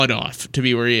butt off to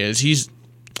be where he is.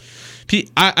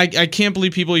 I can't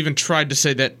believe people even tried to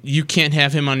say that you can't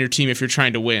have him on your team if you're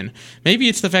trying to win. Maybe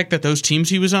it's the fact that those teams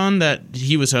he was on, that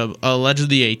he was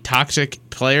allegedly a toxic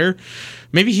player.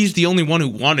 Maybe he's the only one who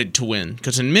wanted to win.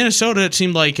 Because in Minnesota, it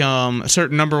seemed like a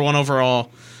certain number one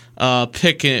overall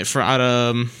pick a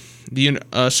certain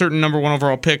number one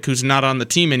overall pick who's not on the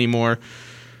team anymore.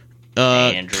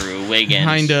 Andrew Wiggins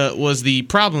kinda was the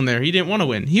problem there. He didn't want to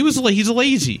win. He's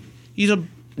lazy.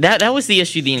 That was the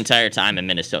issue the entire time in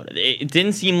Minnesota. It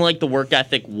didn't seem like the work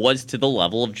ethic was to the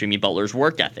level of Jimmy Butler's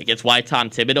work ethic. It's why Tom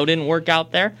Thibodeau didn't work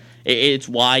out there. It's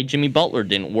why Jimmy Butler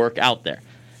didn't work out there.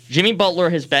 Jimmy Butler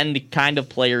has been the kind of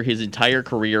player his entire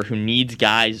career who needs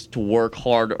guys to work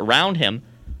hard around him,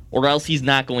 or else he's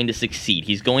not going to succeed.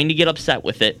 He's going to get upset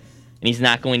with it, and he's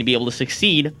not going to be able to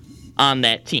succeed on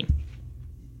that team.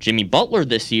 Jimmy Butler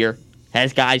this year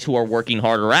has guys who are working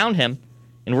hard around him,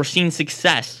 and we're seeing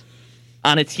success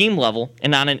on a team level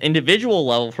and on an individual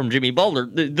level from Jimmy Butler.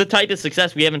 The type of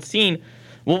success we haven't seen.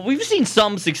 Well, we've seen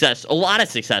some success, a lot of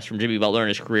success from Jimmy Butler in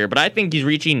his career, but I think he's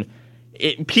reaching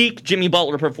peak Jimmy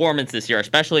Butler performance this year,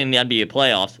 especially in the NBA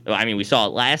playoffs. I mean, we saw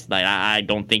it last night. I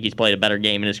don't think he's played a better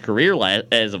game in his career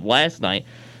as of last night.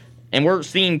 And we're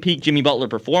seeing peak Jimmy Butler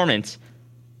performance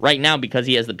right now because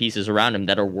he has the pieces around him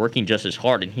that are working just as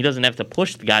hard, and he doesn't have to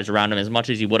push the guys around him as much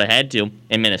as he would have had to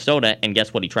in Minnesota. And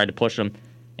guess what? He tried to push them,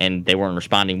 and they weren't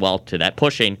responding well to that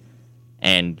pushing,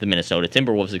 and the Minnesota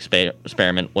Timberwolves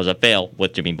experiment was a fail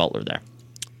with Jimmy Butler there.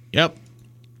 Yep.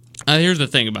 Here's the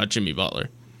thing about Jimmy Butler.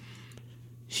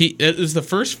 It is the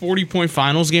first 40-point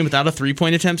finals game without a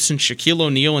three-point attempt since Shaquille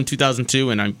O'Neal in 2002,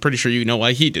 and I'm pretty sure you know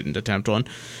why he didn't attempt one.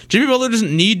 Jimmy Butler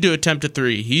doesn't need to attempt a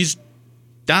three. He's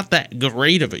not that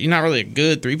great of it. He's not really a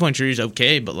good three-point shooter. He's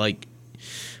okay, but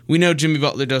we know Jimmy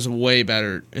Butler does way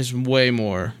better, is way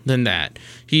more than that.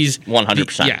 He's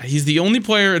 100%. He's the only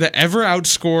player to ever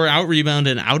outscore, out-rebound,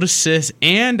 and out-assist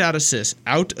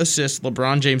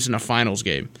LeBron James in a finals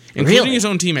game, including his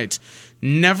own teammates.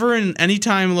 Never in any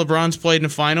time LeBron's played in the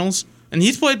finals, and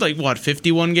he's played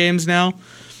 51 games now.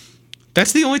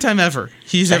 That's the only time ever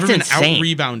he's ever been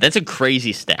out-rebounded. That's a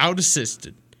crazy stat.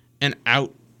 Out-assisted and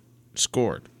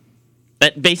outscored.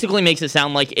 That basically makes it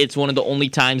sound like it's one of the only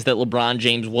times that LeBron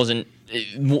James wasn't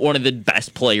one of the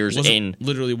best players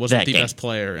literally wasn't the best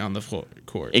player on the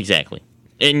court. Exactly.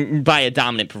 And by a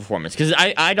dominant performance. Because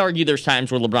I'd argue there's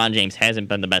times where LeBron James hasn't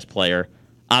been the best player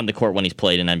on the court when he's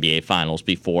played in NBA Finals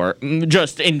before,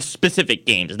 just in specific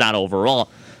games, not overall.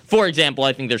 For example,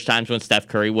 I think there's times when Steph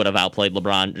Curry would have outplayed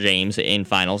LeBron James in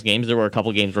Finals games. There were a couple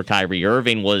games where Kyrie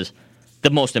Irving was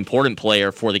the most important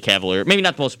player for the Cavaliers. Maybe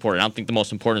not the most important. I don't think the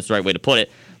most important is the right way to put it,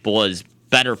 but was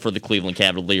better for the Cleveland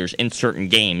Cavaliers in certain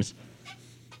games.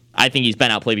 I think he's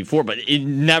been outplayed before, but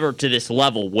never to this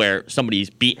level where somebody's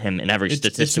beat him in every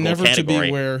statistical category. It's never to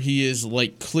be where he is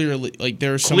clearly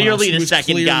there's someone clearly else the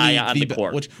second guy on the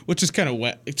court, which is kind of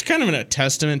wet. It's kind of a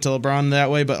testament to LeBron that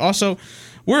way, but also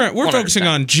we're focusing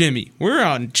on Jimmy. We're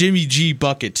on Jimmy G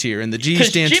buckets here, and the G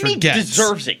stands for gets. Jimmy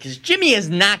deserves it because Jimmy has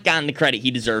not gotten the credit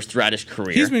he deserves throughout his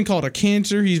career. He's been called a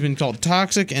cancer. He's been called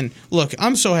toxic, and look,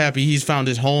 I'm so happy he's found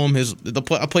his home,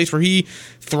 a place where he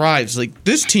thrives.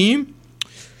 This team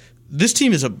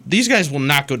these guys will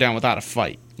not go down without a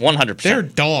fight. 100%. They're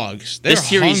dogs. They're this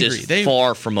series hungry. is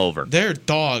far from over. They're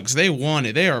dogs. They want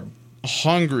it. They are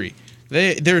hungry.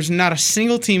 There's not a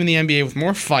single team in the NBA with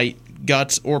more fight,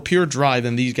 guts, or pure drive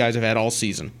than these guys have had all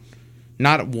season.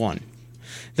 Not one.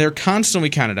 They're constantly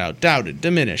counted out, doubted,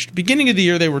 diminished. Beginning of the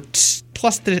year, they were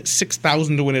plus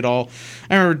 6,000 to win it all.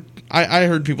 I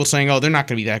heard people saying, "Oh, they're not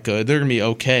going to be that good. They're going to be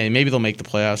okay. Maybe they'll make the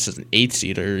playoffs as an 8th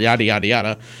seed or yada yada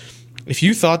yada." If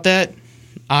you thought that,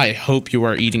 I hope you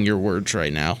are eating your words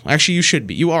right now. Actually, you should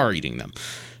be. You are eating them.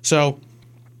 So,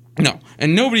 no.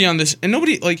 And nobody on this, and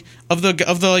nobody of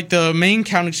the main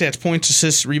counting stats, points,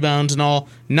 assists, rebounds, and all.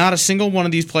 Not a single one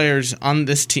of these players on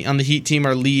this team, on the Heat team,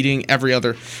 are leading.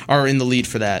 Are in the lead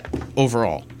for that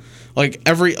overall.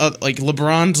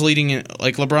 LeBron's leading in,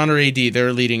 LeBron or AD,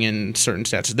 they're leading in certain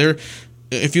stats.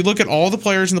 If you look at all the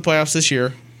players in the playoffs this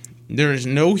year, there is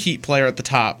no Heat player at the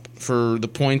top for the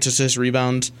points, assists,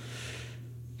 rebounds,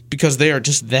 because they are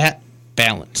just that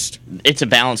balanced. It's a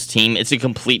balanced team. It's a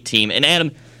complete team. And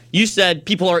Adam, you said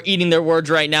people are eating their words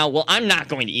right now. Well, I'm not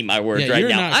going to eat my words right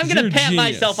now. I'm going to pat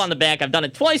myself on the back. I've done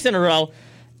it twice in a row.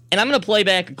 And I'm going to play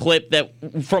back a clip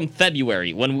from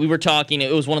February when we were talking.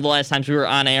 It was one of the last times we were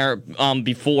on air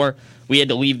before we had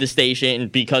to leave the station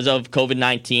because of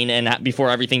COVID-19 and before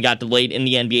everything got delayed in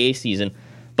the NBA season.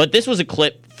 But this was a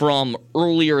clip from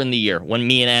earlier in the year when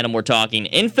me and Adam were talking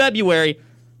in February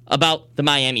about the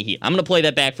Miami Heat. I'm going to play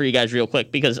that back for you guys real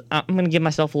quick because I'm going to give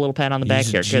myself a little pat on the back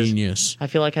here. Genius. I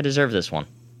feel like I deserve this one.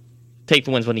 Take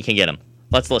the wins when you can get them.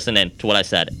 Let's listen in to what I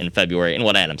said in February and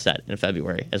what Adam said in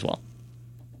February as well.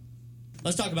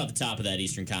 Let's talk about the top of that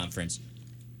Eastern Conference.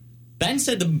 Ben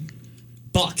said the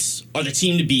Bucks are the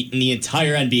team to beat in the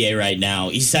entire NBA right now.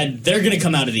 He said they're going to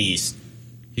come out of the East.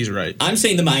 He's right. I'm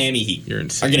saying the Miami Heat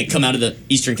are going to come out of the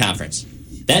Eastern Conference.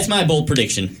 That's my bold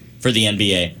prediction for the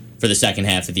NBA for the second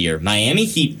half of the year. Miami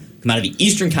Heat come out of the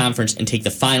Eastern Conference and take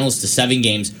the finals to 7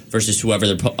 games versus whoever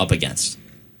they're up against.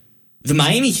 The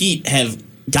Miami Heat have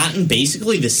gotten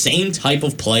basically the same type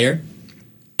of player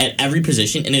at every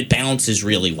position, and it balances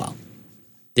really well.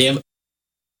 They have.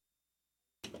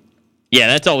 Yeah,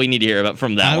 that's all we need to hear about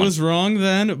from that one. I was wrong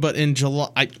then, but in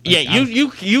July...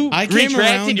 You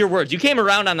retracted your words. You came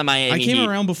around on the Miami Heat. I came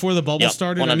around before the bubble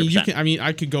started. 100%.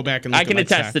 I could go back and look I can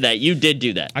attest to that. You did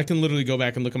do that. I can literally go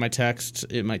back and look at my texts.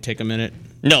 It might take a minute.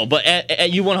 No, but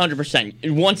you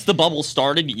 100%. Once the bubble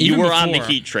started, you were on the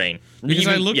Heat train. Because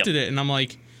I looked at it, and I'm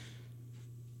like,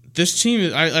 this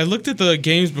team... I looked at the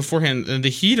games beforehand, and the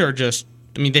Heat are just...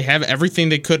 they have everything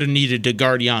they could have needed to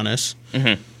guard Giannis.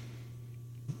 Mm-hmm.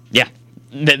 Yeah.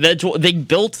 They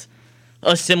built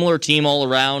a similar team all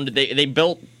around. They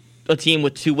built a team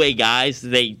with two-way guys.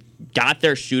 They got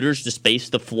their shooters to space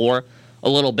the floor a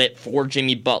little bit for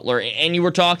Jimmy Butler. And you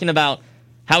were talking about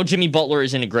how Jimmy Butler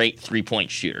isn't a great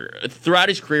three-point shooter. Throughout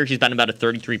his career, he's been about a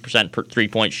 33%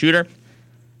 three-point shooter.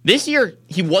 This year,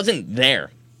 he wasn't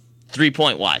there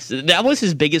three-point-wise. That was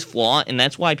his biggest flaw, and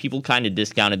that's why people kind of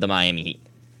discounted the Miami Heat.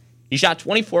 He shot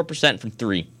 24% from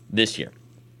three this year,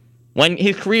 when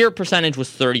his career percentage was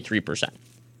 33%.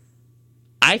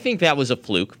 I think that was a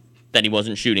fluke that he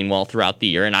wasn't shooting well throughout the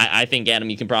year, and I think, Adam,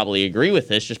 you can probably agree with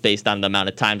this just based on the amount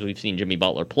of times we've seen Jimmy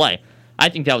Butler play. I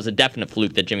think that was a definite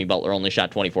fluke that Jimmy Butler only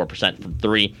shot 24% from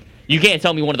three. You can't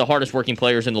tell me one of the hardest working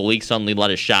players in the league suddenly let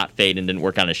his shot fade and didn't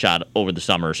work on his shot over the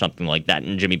summer or something like that,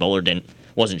 and Jimmy Butler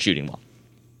wasn't shooting well.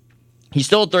 He's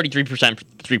still a 33%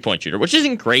 three-point shooter, which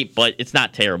isn't great, but it's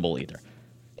not terrible either.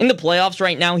 In the playoffs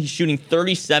right now, he's shooting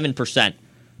 37%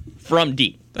 from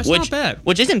deep. That's not bad.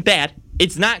 Which isn't bad.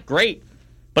 It's not great,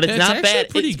 but it's not bad.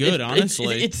 It's pretty good,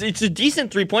 honestly. It's a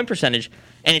decent three-point percentage,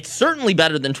 and it's certainly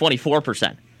better than 24%.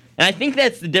 And I think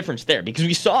that's the difference there, because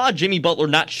we saw Jimmy Butler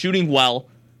not shooting well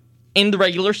in the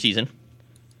regular season,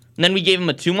 and then we gave him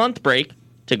a 2-month break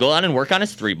to go out and work on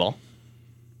his three ball.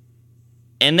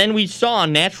 And then we saw a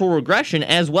natural regression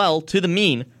as well to the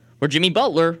mean, where Jimmy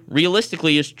Butler,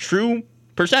 realistically, his true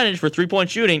percentage for three-point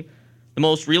shooting, the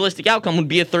most realistic outcome would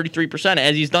be at 33%,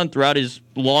 as he's done throughout his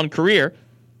long career.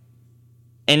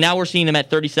 And now we're seeing him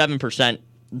at 37%,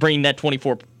 bringing that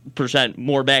 24%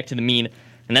 more back to the mean.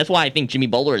 And that's why I think Jimmy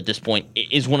Butler at this point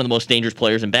is one of the most dangerous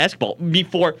players in basketball.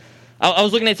 Before, I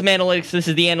was looking at some analytics. This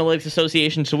is the Analytics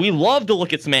Association, so we love to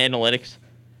look at some analytics.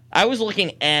 I was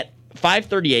looking at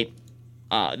 538,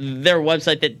 their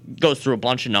website that goes through a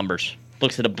bunch of numbers,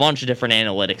 looks at a bunch of different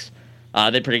analytics.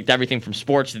 They predict everything from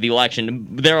sports to the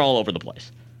election. They're all over the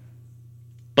place.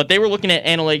 But they were looking at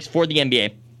analytics for the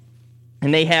NBA,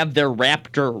 and they have their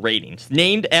Raptor ratings,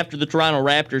 named after the Toronto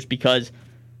Raptors because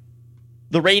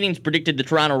the ratings predicted the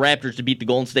Toronto Raptors to beat the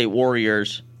Golden State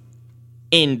Warriors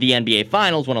in the NBA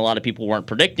Finals when a lot of people weren't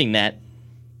predicting that.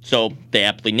 So they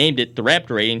aptly named it the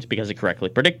Raptor ratings because it correctly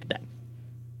predicted that.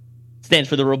 It stands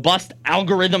for the Robust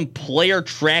Algorithm Player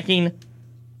Tracking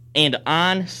and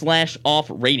On/Off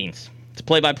Ratings. It's a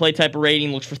play-by-play type of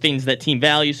rating, looks for things that team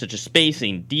values, such as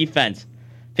spacing, defense,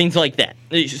 things like that.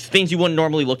 It's just things you wouldn't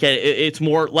normally look at. It's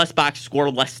more less box score,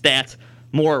 less stats,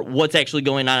 more what's actually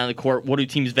going on the court, what do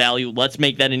teams value. Let's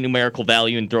make that a numerical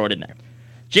value and throw it in there.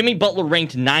 Jimmy Butler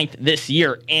ranked 9th this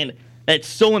year, and that's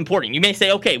so important. You may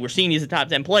say, okay, we're seeing he's a top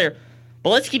 10 player,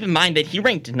 but let's keep in mind that he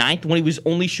ranked 9th when he was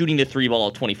only shooting the three ball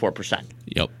at 24%.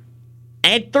 Yep.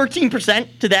 Add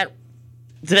 13%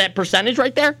 to that percentage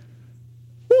right there.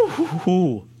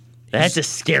 Woo-hoo-hoo. That's a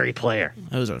scary player.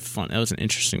 That was an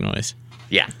interesting noise.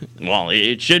 Yeah. Well,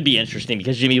 it should be interesting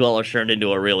because Jimmy Butler turned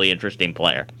into a really interesting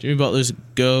player. Jimmy Butler's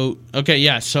GOAT. Okay,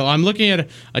 yeah. So I'm looking at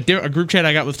a group chat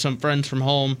I got with some friends from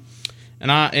home,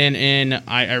 and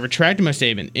I retracted my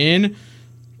statement in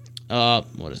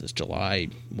what is this, July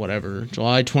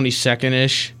 22nd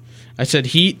ish. I said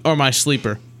Heat are my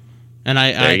sleeper, and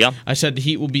I said the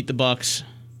Heat will beat the Bucks.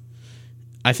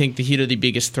 I think the Heat are the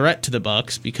biggest threat to the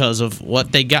Bucks because of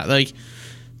what they got. Like,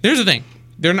 here's the thing: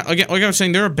 they're not, like I was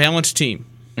saying, they're a balanced team.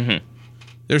 Mm-hmm.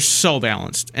 They're so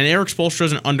balanced, and Eric Spoelstra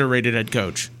is an underrated head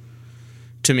coach,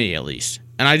 to me at least.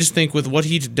 And I just think with what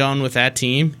he's done with that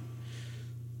team,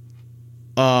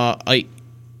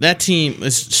 that team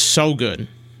is so good.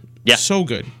 Yeah. So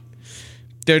good.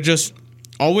 They're just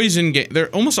always in game. They're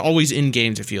almost always in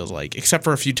games, it feels like, except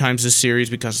for a few times this series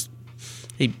because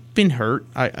he's been hurt.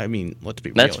 I mean, let's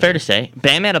be real. That's fair to say.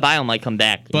 Bam Adebayo might come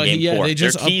back in game 4.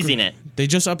 They're teasing it. They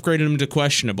just upgraded him to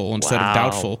questionable instead of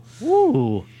doubtful.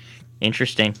 Ooh,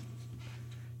 interesting.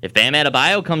 If Bam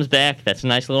Adebayo comes back, that's a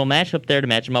nice little matchup there to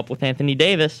match him up with Anthony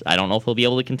Davis. I don't know if he'll be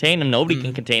able to contain him. Nobody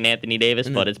can contain Anthony Davis,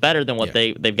 but it's better than what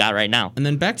they've got right now. And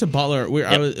then back to Butler.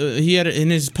 He had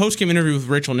in his post-game interview with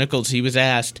Rachel Nichols, he was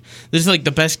asked, "This is like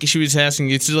the best." She was asking,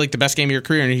 "This is like the best game of your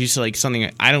career," and he's like,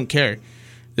 "Something I don't care.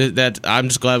 That I'm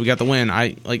just glad we got the win."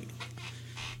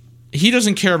 He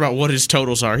doesn't care about what his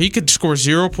totals are. He could score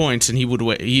 0 points and he would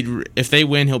win. If they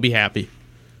win, he'll be happy.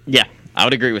 Yeah, I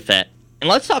would agree with that. And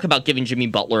let's talk about giving Jimmy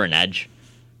Butler an edge.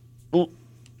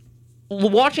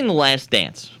 Watching The Last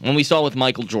Dance, when we saw with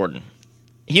Michael Jordan,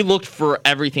 he looked for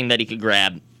everything that he could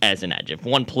grab as an edge. If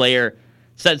one player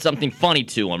said something funny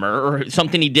to him or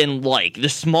something he didn't like, the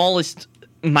smallest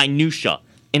minutia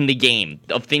in the game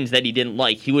of things that he didn't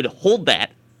like, he would hold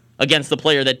that against the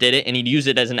player that did it, and he'd use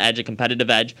it as an edge, a competitive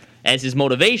edge, as his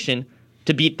motivation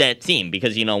to beat that team.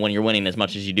 Because, when you're winning as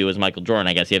much as you do as Michael Jordan,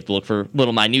 I guess you have to look for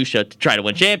little minutia to try to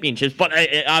win championships. But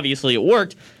obviously it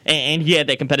worked, and he had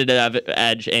that competitive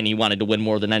edge, and he wanted to win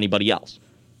more than anybody else.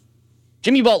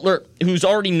 Jimmy Butler, who's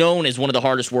already known as one of the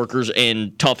hardest workers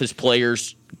and toughest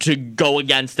players to go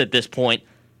against at this point,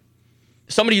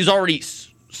 somebody who's already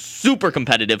super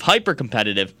competitive, hyper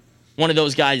competitive, one of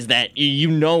those guys that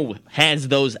has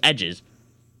those edges.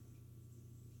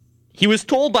 He was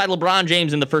told by LeBron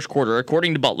James in the first quarter,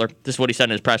 according to Butler, this is what he said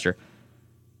in his presser,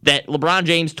 that LeBron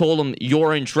James told him,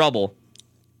 "You're in trouble,"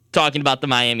 talking about the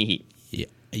Miami Heat. Yeah,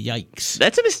 yikes.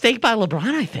 That's a mistake by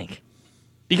LeBron, I think.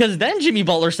 Because then Jimmy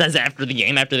Butler says after the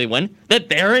game, after they win, that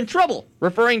they're in trouble,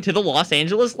 referring to the Los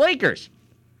Angeles Lakers.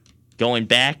 Going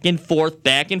back and forth,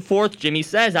 Jimmy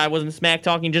says, "I wasn't smack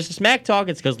talking just a smack talk.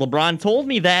 It's because LeBron told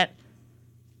me that."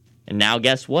 And now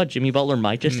guess what? Jimmy Butler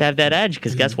might just have that edge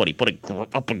because guess what? He put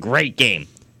up a great game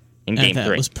in Game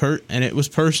 3. And it was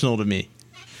personal to me.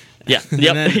 Yeah,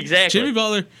 yep, exactly. Jimmy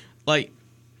Butler,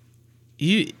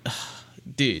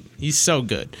 dude, he's so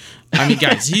good. I mean,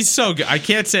 guys, he's so good. I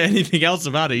can't say anything else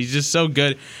about it. He's just so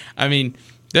good. I mean,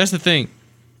 that's the thing.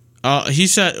 He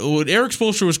said, Eric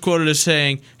Spoelstra was quoted as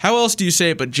saying, "How else do you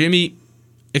say it but Jimmy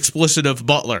explicit of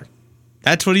Butler?"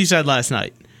 That's what he said last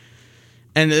night.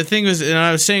 And the thing was, and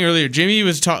I was saying earlier, Jimmy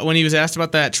was when he was asked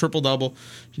about that triple-double,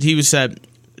 he said,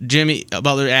 Jimmy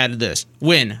Butler added this: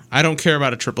 "Win. I don't care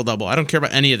about a triple-double. I don't care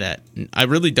about any of that. I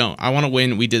really don't. I want to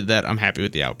win. We did that. I'm happy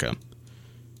with the outcome."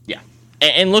 Yeah.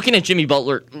 And looking at Jimmy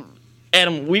Butler,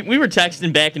 Adam, we were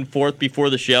texting back and forth before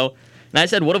the show, and I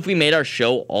said, what if we made our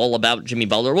show all about Jimmy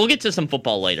Butler? We'll get to some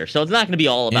football later, so it's not going to be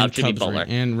all about Jimmy Butler.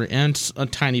 And a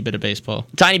tiny bit of baseball.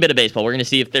 Tiny bit of baseball. We're going to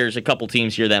see if there's a couple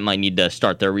teams here that might need to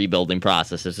start their rebuilding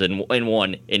processes in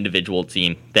one individual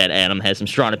team that Adam has some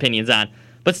strong opinions on.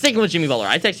 But sticking with Jimmy Butler,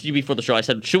 I texted you before the show. I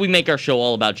said, should we make our show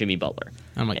all about Jimmy Butler?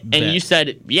 I'm like, and you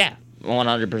said, yeah,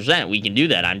 100%. We can do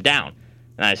that. I'm down.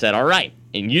 And I said, all right.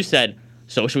 And you said,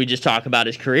 so should we just talk about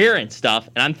his career and stuff?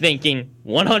 And I'm thinking,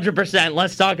 100%,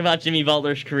 let's talk about Jimmy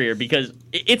Butler's career because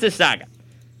it's a saga.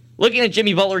 Looking at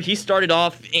Jimmy Butler, he started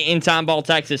off in Tomball,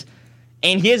 Texas,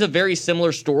 and he has a very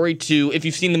similar story to, if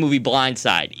you've seen the movie Blind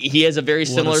Side, he has a very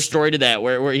similar story to that,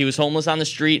 where he was homeless on the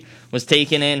street, was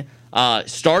taken in,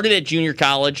 started at junior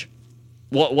college,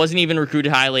 wasn't even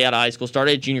recruited highly out of high school,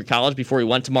 started at junior college before he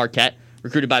went to Marquette,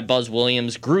 recruited by Buzz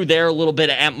Williams, grew there a little bit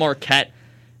at Marquette,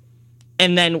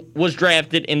 and then was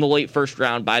drafted in the late first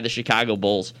round by the Chicago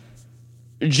Bulls.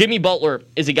 Jimmy Butler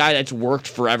is a guy that's worked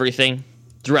for everything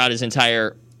throughout his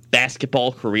entire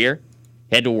basketball career.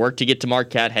 Had to work to get to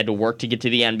Marquette, had to work to get to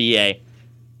the NBA.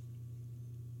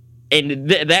 And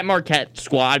that Marquette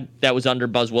squad that was under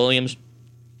Buzz Williams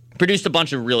produced a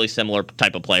bunch of really similar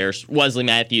type of players. Wesley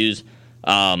Matthews,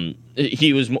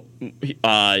 he was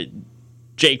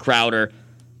Jay Crowder,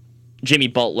 Jimmy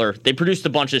Butler. They produced a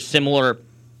bunch of similar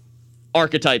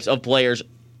archetypes of players,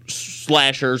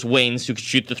 slashers, wings, who could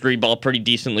shoot the three ball pretty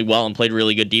decently well and played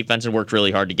really good defense and worked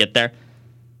really hard to get there.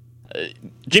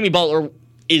 Jimmy Butler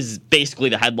is basically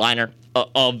the headliner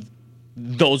of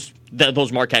those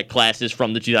Marquette classes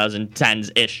from the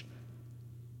 2010s-ish.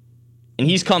 And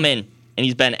he's come in, and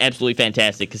he's been absolutely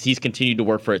fantastic because he's continued to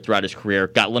work for it throughout his career.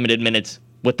 Got limited minutes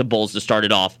with the Bulls to start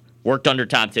it off. Worked under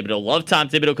Tom Thibodeau. Loved Tom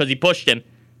Thibodeau because he pushed him.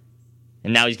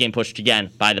 And now he's getting pushed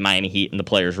again by the Miami Heat and the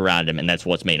players around him, and that's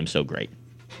what's made him so great.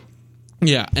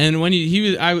 Yeah, and when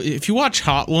if you watch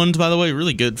Hot Ones, by the way,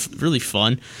 really good, really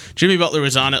fun. Jimmy Butler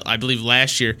was on it, I believe,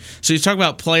 last year. So he's talking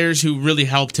about players who really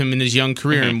helped him in his young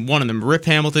career, and one of them, Rip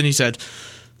Hamilton, he said,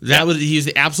 He was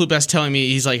the absolute best telling me.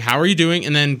 He's like, how are you doing?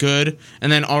 And then good.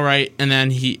 And then all right. And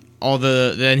then he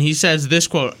says this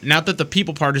quote, now that the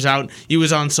people part is out, he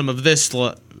was on some of this,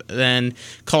 then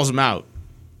calls him out.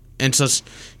 And so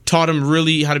taught him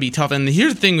really how to be tough. And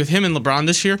here's the thing with him and LeBron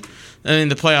this year, in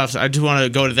the playoffs, I just want to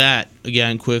go to that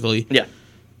again quickly. Yeah.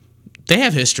 They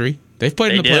have history. They've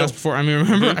played in the playoffs before. I mean,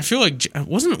 remember, I feel like,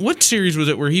 what series was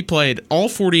it where he played all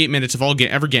 48 minutes of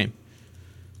every game?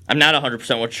 I'm not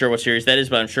 100% sure what series that is,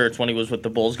 but I'm sure it's when he was with the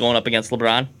Bulls going up against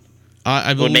LeBron.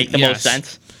 I believe, would make the most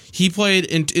sense. He played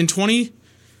in 20.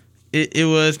 It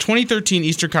was 2013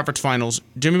 Eastern Conference Finals.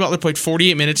 Jimmy Butler played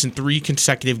 48 minutes in 3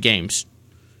 consecutive games.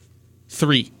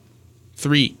 Three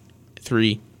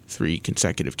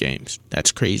consecutive games.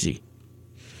 That's crazy.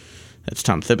 That's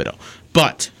Tom Thibodeau.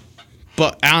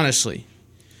 But honestly,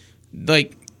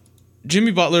 like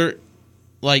Jimmy Butler,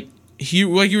 like you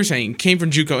were saying, came from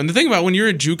JUCO. And the thing about when you're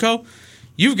at JUCO,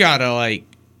 you've got to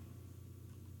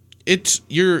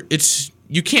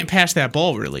you can't pass that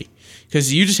ball really,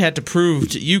 because you just had to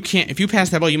prove you can't. If you pass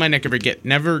that ball, you might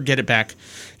never get it back.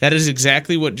 That is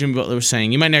exactly what Jimmy Butler was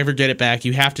saying. You might never get it back.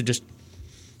 You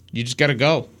just got to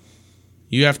go.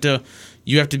 You have to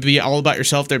be all about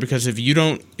yourself there, because if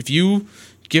you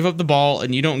give up the ball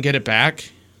and you don't get it back,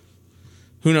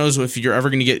 who knows if you're ever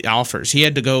going to get offers. He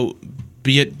had to go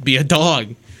be a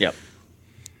dog. Yep.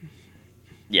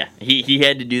 Yeah, he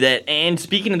had to do that. And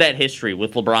speaking of that history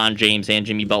with LeBron James and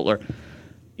Jimmy Butler,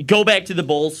 go back to the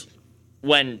Bulls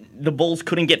when the Bulls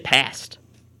couldn't get past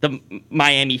the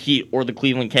Miami Heat or the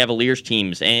Cleveland Cavaliers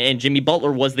teams. And Jimmy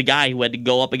Butler was the guy who had to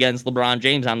go up against LeBron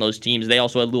James on those teams. They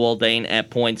also had Luol Deng at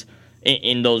points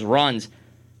in those runs.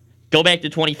 Go back to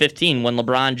 2015 when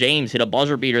LeBron James hit a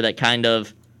buzzer beater that kind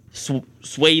of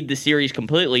swayed the series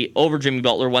completely over Jimmy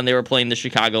Butler when they were playing the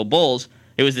Chicago Bulls.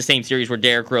 It was the same series where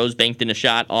Derrick Rose banked in a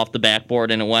shot off the backboard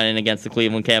and it went in against the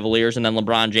Cleveland Cavaliers, and then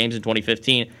LeBron James in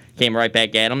 2015 came right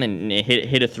back at him and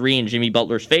hit a three in Jimmy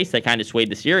Butler's face that kind of swayed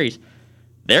the series.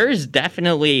 There is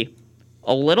definitely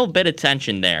a little bit of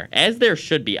tension there, as there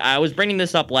should be. I was bringing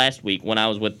this up last week when I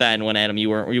was with Ben, when Adam, you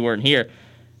weren't here.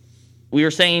 We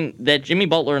were saying that Jimmy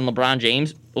Butler and LeBron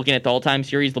James, looking at the all-time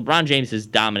series, LeBron James has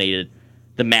dominated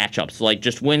the matchups, like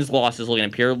just wins, losses, looking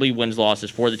at purely wins, losses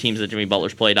for the teams that Jimmy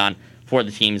Butler's played on, for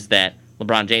the teams that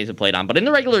LeBron James have played on. But in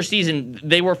the regular season,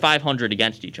 they were 500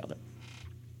 against each other.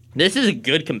 This is a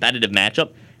good competitive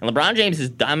matchup, and LeBron James has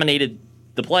dominated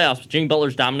the playoffs. Jimmy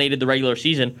Butler's dominated the regular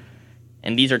season,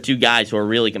 and these are two guys who are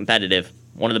really competitive,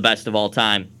 one of the best of all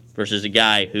time, versus a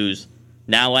guy who's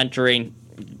now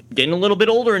getting a little bit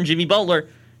older in Jimmy Butler,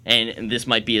 and this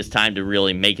might be his time to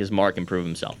really make his mark and prove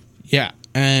himself. Yeah,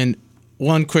 and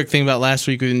one quick thing about last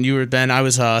week when you were Ben, I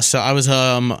was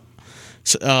celebrating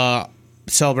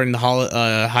the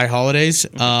high holidays.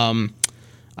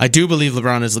 I do believe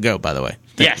LeBron is the GOAT, by the way.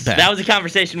 Yes, that was a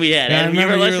conversation we had. Yeah, you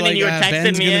were listening, you were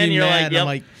texting me in, you're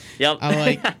like, yep. I'm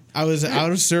like, I was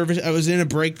out of service. I was in a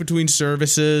break between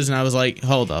services, and I was like,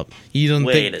 hold up.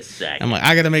 Wait a second. I'm like,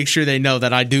 I got to make sure they know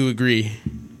that I do agree.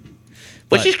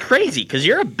 Which is crazy, because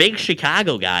you're a big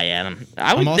Chicago guy, Adam.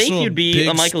 I would think you'd be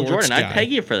a Michael Jordan. I'd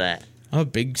peg you for that. I'm a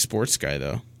big sports guy,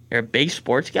 though. You're a big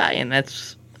sports guy, and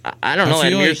that's... I don't know.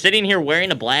 You're sitting here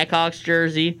wearing a Blackhawks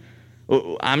jersey.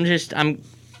 It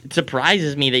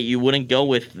surprises me that you wouldn't go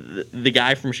with the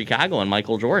guy from Chicago and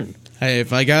Michael Jordan. Hey,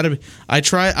 if I gotta,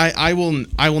 I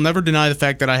will never deny the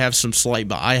fact that I have some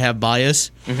I have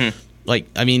bias. Mm-hmm. Like,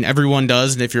 I mean, everyone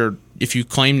does, and if you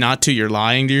claim not to, you're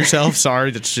lying to yourself.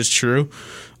 Sorry, that's just true.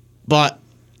 But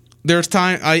there's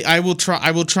time I will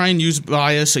try and use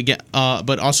bias again,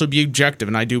 but also be objective.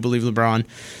 And I do believe LeBron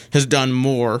has done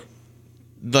more.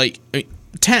 Like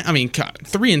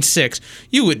 3 and 6,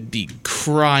 you would be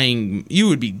crying. You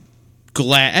would be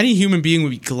glad. Any human being would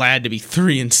be glad to be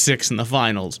 3 and 6 in the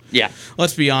finals. Yeah,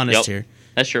 let's be honest here.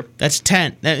 That's true. That's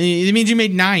 10. It means you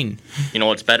made 9. You know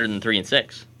what's better than 3 and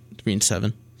 6? 3 and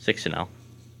 7. 6-0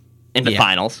 in the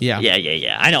finals. Yeah.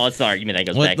 I know it's the argument that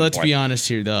goes back and forth. Let's be honest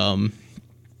here, though.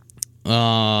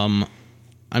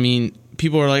 I mean,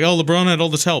 people are like, "Oh, LeBron had all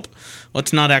this help."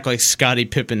 Let's not act like Scottie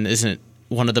Pippen isn't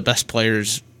one of the best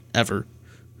players ever.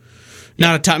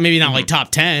 Not a top, maybe not like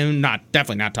top 10,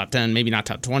 definitely not top 10, maybe not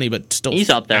top 20, but still he's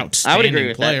up there. I would agree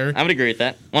with player. that. I would agree with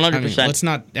that. 100%. I mean, let's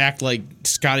not act like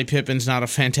Scottie Pippen's not a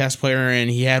fantastic player and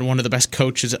he had one of the best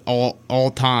coaches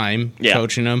all time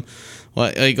coaching him.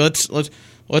 Like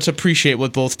let's appreciate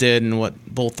what both did and what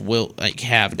both will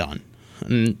have done.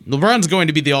 And LeBron's going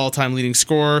to be the all-time leading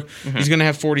scorer. Mm-hmm. He's going to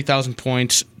have 40,000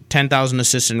 points, 10,000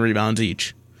 assists and rebounds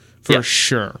each. For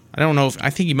sure. I don't know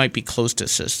I think he might be close to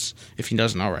assists if he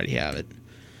doesn't already have it.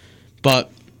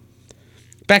 But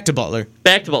Back to Butler.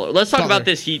 Let's talk about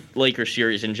this Heat-Lakers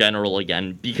series in general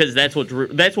again, because that's what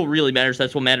really matters.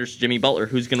 That's what matters to Jimmy Butler,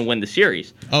 who's going to win the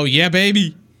series. Oh, yeah,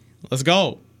 baby. Let's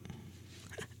go.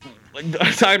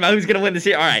 Talking about who's going to win the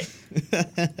series. All right.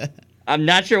 I'm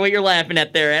not sure what you're laughing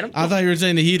at there, Adam. I thought you were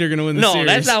saying the Heat are going to win the series.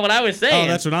 No, that's not what I was saying. Oh,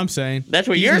 that's what I'm saying. That's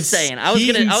what you're saying.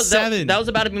 That was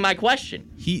about to be my question.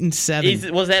 Heat in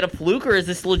 7. Was that a fluke or is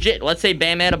this legit? Let's say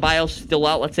Bam Adebayo's still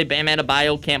out. Let's say Bam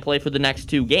Adebayo can't play for the next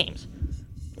 2 games.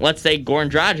 Let's say Goran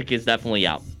Dragic is definitely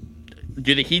out.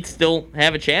 Do the Heat still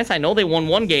have a chance? I know they won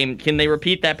 1 game. Can they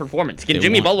repeat that performance? Can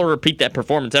Jimmy Butler repeat that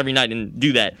performance every night and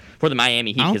do that for the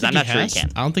Miami Heat? Because I'm not sure he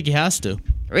can. I don't think he has to.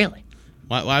 Really?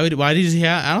 Why does he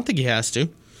have? I don't think he has to.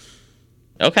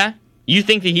 Okay. You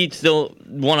think the Heat still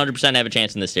 100% have a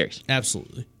chance in this series?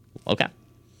 Absolutely. Okay.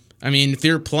 I mean, if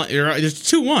it's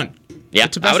 2-1. Yeah,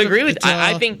 I would agree with.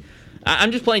 I think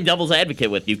I'm just playing devil's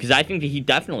advocate with you because I think the Heat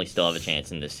definitely still have a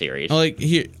chance in this series. Like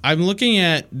here, I'm looking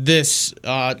at this.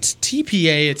 It's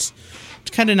TPA. It's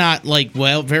kind of not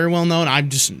very well known. I'm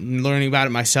just learning about it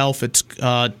myself. It's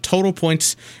total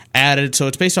points added, so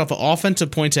it's based off of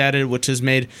offensive points added, which is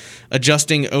made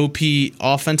adjusting OP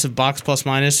offensive box plus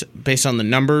minus based on the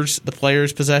numbers the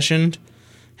player's possession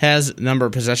has, number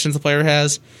of possessions the player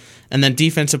has, and then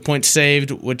defensive points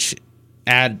saved, which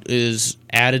is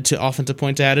added to offensive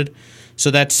points added.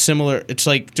 So that's similar. It's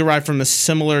derived from a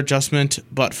similar adjustment,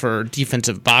 but for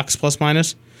defensive box plus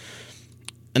minus.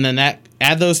 And then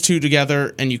add those two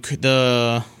together, and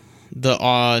the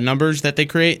numbers that they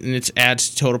create, and it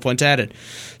adds to total points added.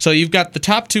 So you've got the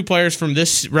top 2 players from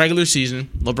this regular season,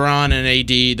 LeBron and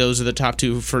AD. Those are the top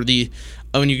 2 for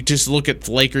when you just look at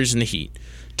the Lakers and the Heat.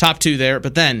 Top 2 there,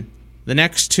 but then the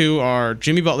next 2 are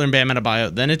Jimmy Butler and Bam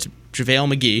Adebayo. Then it's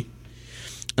JaVale McGee.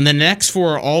 And the next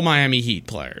 4 are all Miami Heat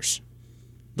players.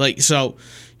 So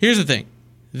here's the thing.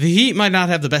 The Heat might not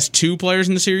have the best 2 players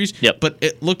in the series, but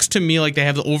it looks to me like they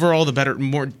have the better,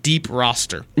 more deep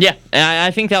roster. Yeah, and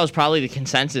I think that was probably the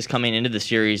consensus coming into the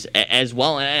series as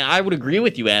well. And I would agree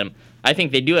with you, Adam. I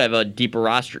think they do have a deeper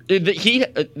roster. The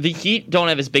Heat don't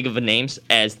have as big of a names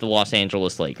as the Los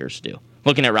Angeles Lakers do,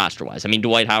 looking at roster-wise. I mean,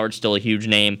 Dwight Howard's still a huge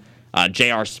name.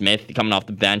 J.R. Smith coming off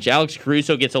the bench. Alex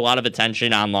Caruso gets a lot of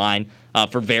attention online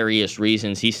for various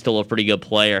reasons. He's still a pretty good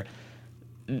player.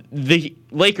 The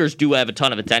Lakers do have a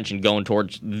ton of attention going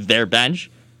towards their bench,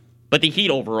 but the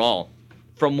Heat overall,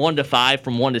 from 1 to 5,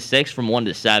 from 1 to 6, from 1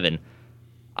 to 7,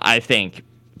 I think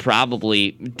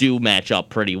probably do match up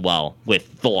pretty well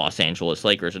with the Los Angeles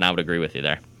Lakers, and I would agree with you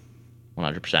there,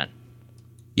 100%.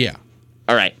 Yeah.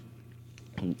 All right.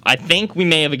 I think we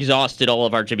may have exhausted all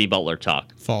of our Jimmy Butler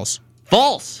talk. False.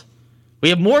 We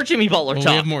have more Jimmy Butler talk.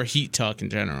 We have more Heat talk in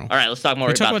general. All right, let's talk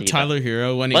more about Tyler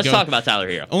Hero. Let's talk about Tyler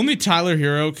Hero. Only Tyler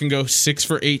Hero can go 6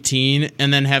 for 18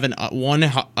 and then have one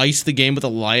ice the game with a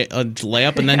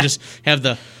layup and then just have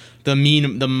the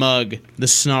mug, the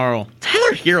snarl.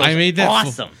 Tyler Hero. I made that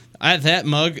awesome. That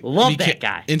mug. Love that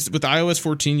guy. With iOS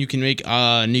 14, you can make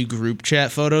new group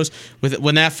chat photos.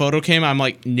 When that photo came, I'm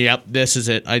like, yep, this is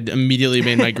it. I immediately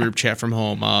made my group chat from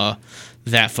home.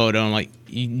 That photo. I'm like,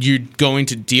 you're going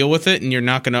to deal with it, and you're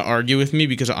not going to argue with me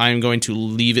because I'm going to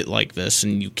leave it like this,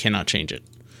 and you cannot change it.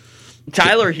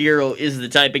 Tyler Hero is the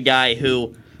type of guy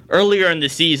who, earlier in the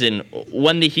season,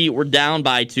 when the Heat were down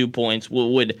by 2 points,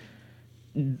 the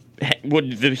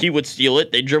Heat would steal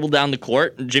it. They dribbled down the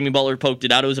court. Jimmy Butler poked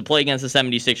it out. It was a play against the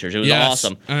 76ers. It was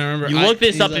awesome. I remember. You look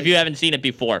this up if you haven't seen it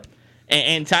before.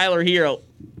 And Tyler Hero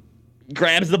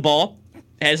grabs the ball,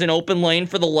 has an open lane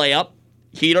for the layup.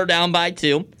 Heat are down by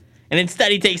 2. And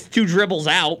instead he takes 2 dribbles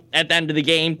out at the end of the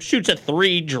game, shoots a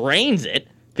 3, drains it,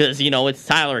 because, it's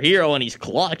Tyler Hero and he's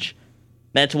clutch.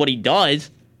 That's what he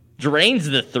does. Drains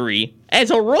the 3.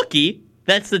 As a rookie,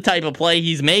 that's the type of play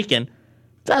he's making.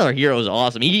 Tyler Hero is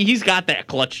awesome. He's got that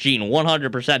clutch gene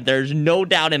 100%. There's no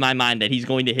doubt in my mind that he's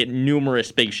going to hit numerous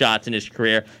big shots in his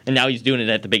career, and now he's doing it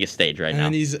at the biggest stage right now.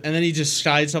 And then he just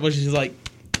shies so much. He's like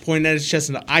pointing at his chest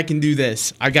and I can do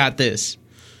this. I got this.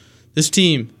 This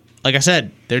team, like I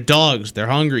said, they're dogs. They're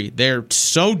hungry. They're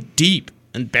so deep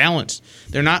and balanced.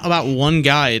 They're not about one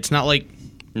guy. It's not like...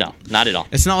 No, not at all.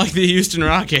 It's not like the Houston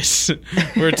Rockets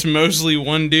where it's mostly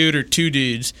one dude or 2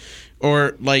 dudes.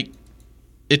 Or,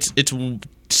 it's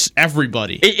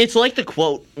everybody. It's like the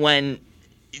quote when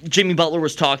Jimmy Butler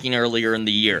was talking earlier in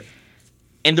the year.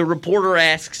 And the reporter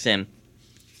asks him,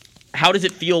 how does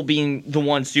it feel being the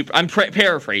one super... I'm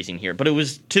paraphrasing here, but it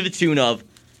was to the tune of,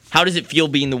 how does it feel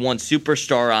being the one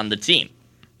superstar on the team?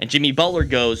 And Jimmy Butler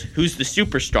goes, who's the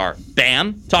superstar?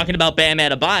 Bam. Talking about Bam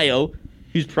Adebayo,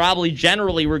 who's probably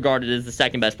generally regarded as the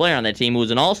second best player on that team, who was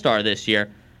an all-star this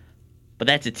year. But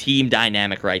that's a team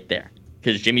dynamic right there.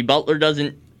 because Jimmy Butler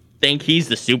doesn't think he's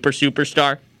the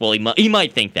superstar. Well, he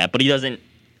might think that, but he doesn't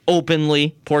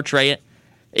openly portray it.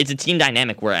 It's a team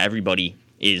dynamic where everybody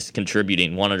is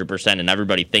contributing 100%, and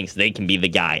everybody thinks they can be the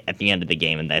guy at the end of the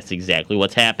game, and that's exactly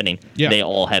what's happening. Yeah. They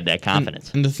all have that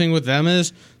confidence. And the thing with them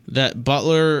is that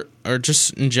Butler, or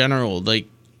just in general, like,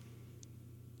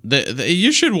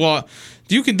 you should watch.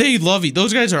 They love it.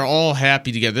 Those guys are all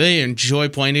happy together. They enjoy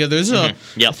playing together. There's I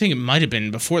think it might have been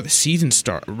before the season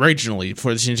started. Originally,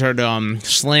 before the season started,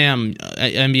 Slam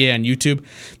NBA on YouTube.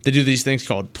 They do these things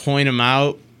called point them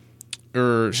out,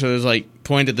 so there's like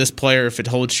point at this player if it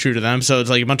holds true to them. So it's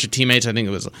like a bunch of teammates. I think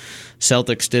it was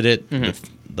Celtics did it.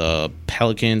 The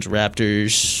Pelicans,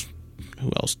 Raptors.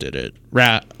 Who else did it?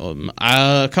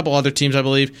 A couple other teams, I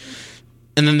believe.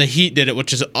 And then the Heat did it,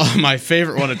 which is my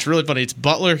favorite one. It's really funny. It's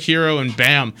Butler, Hero, and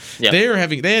Bam. Yep.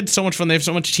 They had so much fun. They have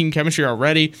so much team chemistry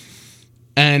already,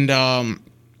 and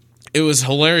it was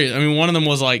hilarious. I mean, one of them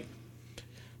was like,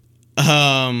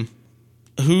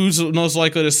 "Who's most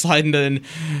likely to slide into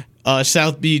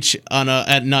South Beach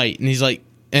at night?" And he's like,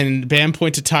 and Bam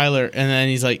points to Tyler, and then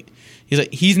he's like,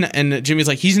 he's not, and Jimmy's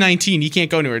like, he's 19, he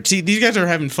can't go anywhere. See, these guys are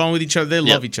having fun with each other. They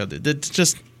love each other. It's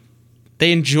just.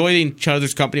 They enjoy each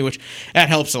other's company, which that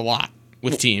helps a lot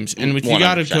with teams. And if you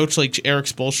got a coach like Eric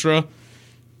Spoelstra,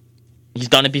 he's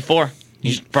done it before.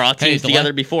 He's brought teams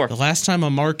together before. The last time a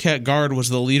Marquette guard was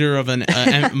the leader of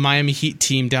a Miami Heat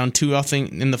team down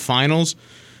 2-0 in the finals,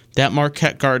 that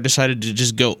Marquette guard decided to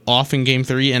just go off in Game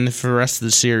 3 and for the rest of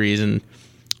the series and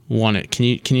won it. Can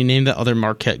you name the other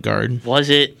Marquette guard? Was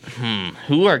it?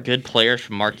 Who are good players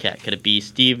from Marquette? Could it be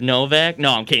Steve Novak?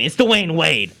 No, I'm kidding. It's Dwayne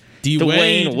Wade.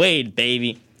 Dwayne Wade,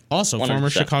 baby. Also, 100%. Former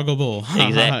Chicago Bull.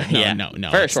 Exactly. No.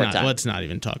 For a short time. Let's not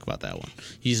even talk about that one.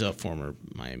 He's a former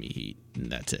Miami Heat,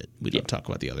 and that's it. We don't talk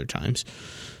about the other times.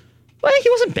 Well, he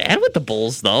wasn't bad with the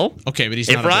Bulls, though. Okay, but he's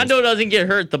not. If Rondo doesn't get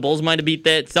hurt, the Bulls might have beat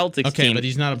that Celtics team. Okay, but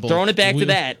he's not a Bulls. Throwing it back to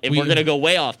that, if we're going to go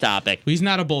way off topic. He's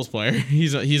not a Bulls player.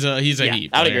 He's a Heat player.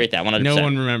 I would agree with that 100%. No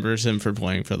one remembers him for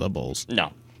playing for the Bulls.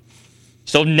 No.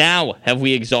 So now, have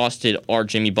we exhausted our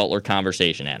Jimmy Butler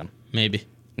conversation, Adam? Maybe?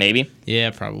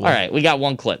 Yeah, probably. All right, we got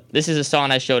one clip. This is a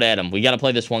song I showed Adam. We got to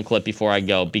play this one clip before I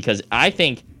go because I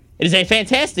think it is a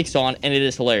fantastic song and it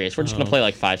is hilarious. We're just going to play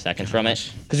like 5 seconds from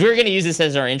it because we were going to use this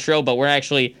as our intro, but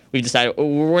we've decided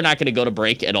we're not going to go to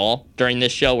break at all during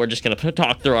this show. We're just going to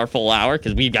talk through our full hour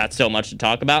because we've got so much to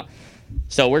talk about.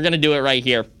 So we're going to do it right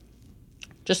here.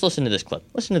 Just listen to this clip.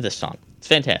 Listen to this song. It's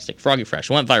fantastic. Froggy Fresh.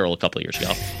 It went viral a couple of years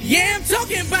ago. Yeah, I'm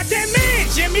talking about that man,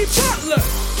 Jimmy Butler.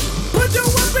 Put your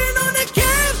weapon on the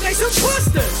Cavs, they some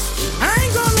busters. I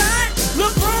ain't gonna lie,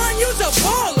 LeBron, you's a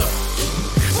baller.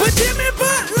 But Jimmy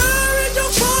Butler is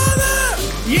your baller.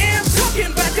 Yeah, I'm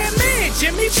talking about that man,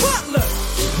 Jimmy Butler.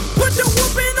 Put your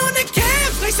weapon on the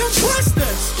Cavs, they some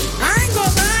busters. I ain't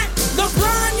gonna lie,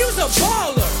 LeBron, you's a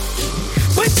baller.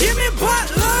 But Jimmy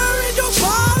Butler is your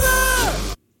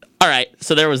baller. All right,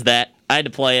 so there was that. I had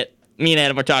to play it. Me and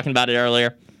Adam were talking about it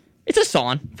earlier. It's a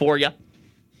song for you.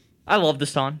 I love the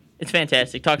song. It's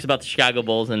fantastic. Talks about the Chicago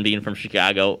Bulls and being from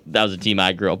Chicago. That was a team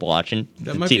I grew up watching.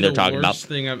 That might be the worst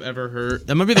thing I've ever heard.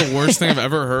 That might be the worst thing I've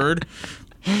ever heard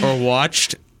or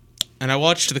watched. And I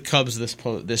watched the Cubs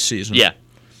this season. Yeah.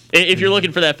 If you're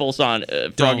looking for that full song,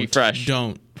 Froggy Fresh,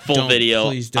 full video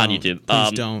on YouTube.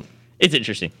 Please don't. It's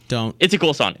interesting. Don't. It's a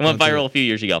cool song. It went viral a few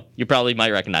years ago. You probably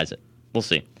might recognize it. We'll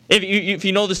see. If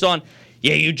you know the song,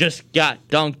 yeah, you just got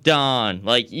dunked on.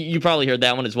 Like, you probably heard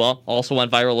that one as well. Also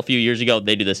went viral a few years ago.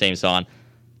 They do the same song.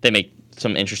 They make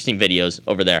some interesting videos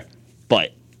over there.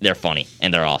 But they're funny,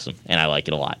 and they're awesome, and I like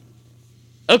it a lot.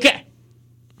 Okay.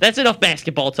 That's enough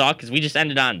basketball talk, because we just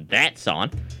ended on that song.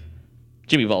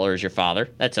 Jimmy Butler is your father.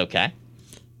 That's okay.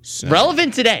 So.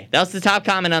 Relevant today. That was the top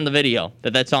comment on the video,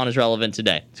 that song is relevant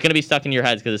today. It's going to be stuck in your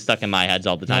heads, because it's stuck in my heads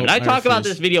all the time. And I talk about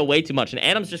this video way too much, and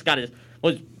Adam's just got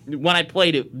when I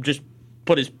played it, just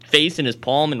put his face in his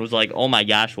palm and was like, oh my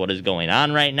gosh, what is going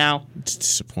on right now? It's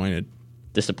disappointed.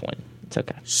 It's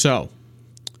okay. So,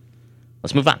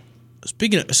 let's move on.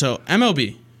 Speaking of,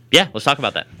 MLB. Yeah, let's talk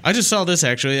about that. I just saw this,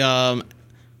 actually.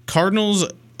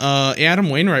 Cardinals,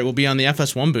 Adam Wainwright will be on the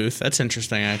FS1 booth. That's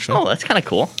interesting, actually. Oh, that's kind of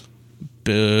cool.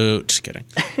 Boo. Just kidding.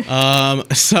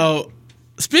 So,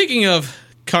 speaking of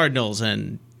Cardinals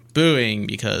and booing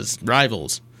because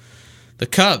rivals, the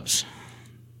Cubs...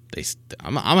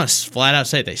 I'm going to flat out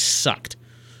say they sucked.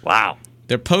 Wow.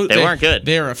 They weren't good.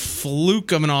 They're a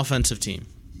fluke of an offensive team.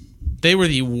 They were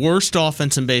the worst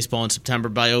offense in baseball in September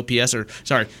by OPS,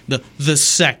 the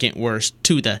second worst.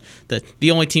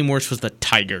 The only team worst was the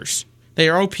Tigers.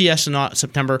 Their OPS in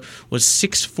September was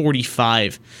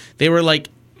 645. They were like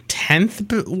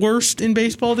 10th worst in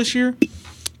baseball this year.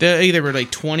 They were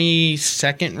like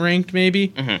 22nd ranked,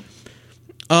 maybe,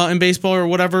 in baseball or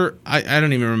whatever. I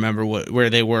don't even remember where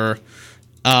they were.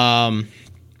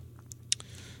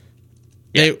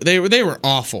 They were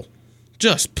awful,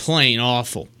 just plain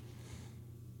awful.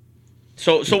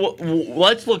 So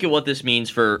let's look at what this means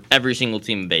for every single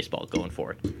team in baseball going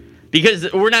forward.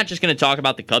 Because we're not just going to talk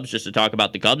about the Cubs just to talk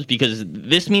about the Cubs, because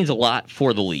this means a lot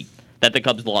for the league that the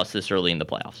Cubs lost this early in the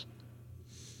playoffs.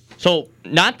 So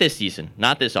not this season,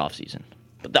 not this offseason,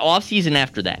 but the offseason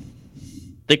after that.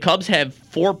 The Cubs have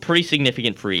 4 pretty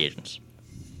significant free agents.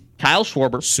 Kyle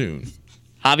Schwarber. Soon.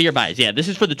 Javier Baez. Yeah, this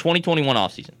is for the 2021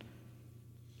 offseason.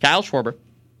 Kyle Schwarber,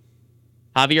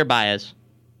 Javier Baez,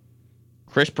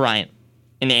 Chris Bryant,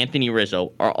 and Anthony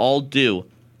Rizzo are all due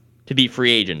to be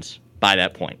free agents by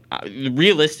that point.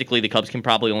 Realistically, the Cubs can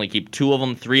probably only keep 2 of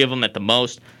them, 3 of them at the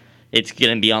most. It's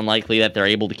going to be unlikely that they're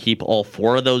able to keep all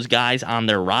 4 of those guys on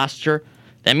their roster.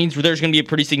 That means there's going to be a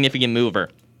pretty significant mover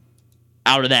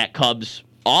out of that Cubs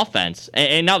offense.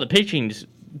 And now the pitching's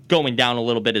going down a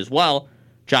little bit as well.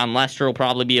 John Lester will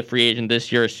probably be a free agent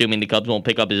this year, assuming the Cubs won't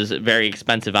pick up his very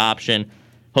expensive option.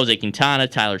 Jose Quintana,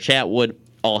 Tyler Chatwood,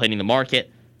 all hitting the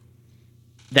market.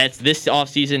 That's this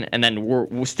offseason, and then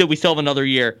we still have another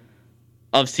year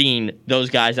of seeing those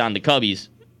guys on the Cubbies,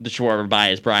 the Schwarber,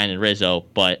 Baez, Bryant, and Rizzo,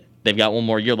 but they've got one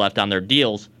more year left on their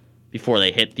deals before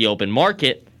they hit the open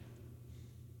market.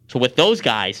 So with those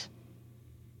guys,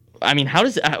 I mean,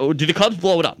 do the Cubs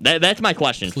blow it up? That's my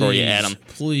question for you, Adam.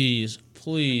 Please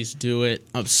do it.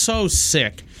 I'm so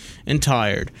sick and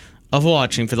tired of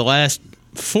watching for the last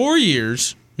 4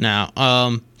 years now,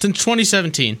 since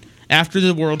 2017, after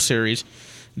the World Series,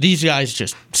 these guys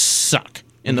just suck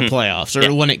in the playoffs,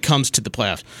 or when it comes to the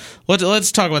playoffs.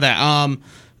 Let's talk about that.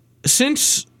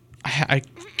 Since I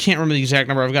can't remember the exact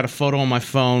number, I've got a photo on my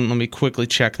phone. Let me quickly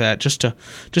check that just to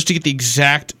get the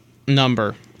exact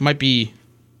number. Might be.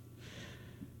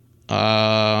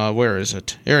 Where is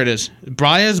it? Here it is.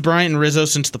 Baez, Bryant, and Rizzo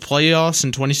since the playoffs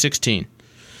in 2016.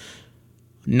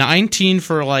 19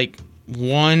 for like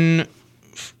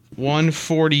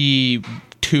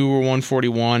 142 or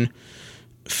 141.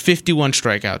 51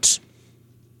 strikeouts.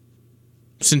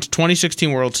 Since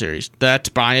 2016 World Series. That's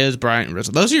Baez, Bryant, and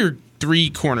Rizzo. Those are your 3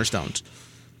 cornerstones.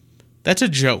 That's a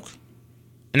joke.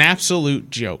 An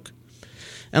absolute joke.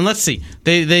 And let's see.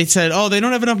 They said, they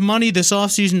don't have enough money this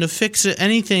offseason to fix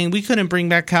anything. We couldn't bring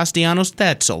back Castellanos.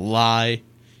 That's a lie.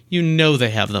 You know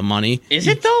they have the money. Is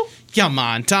it, though? Come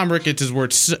on. Tom Ricketts is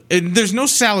worth... There's no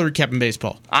salary cap in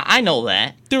baseball. I know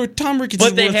that. Tom Ricketts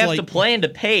is worth, but they have to plan to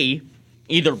pay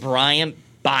either Bryant,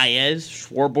 Baez,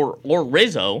 Schwarber, or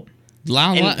Rizzo.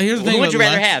 Here's the thing. Who would you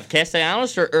rather have,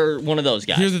 Castellanos or one of those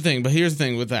guys? Here's the thing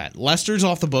with that. Lester's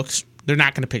off the books. They're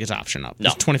not going to pick his option up.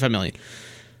 No. It's $25 million.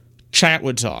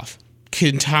 Chatwood's off.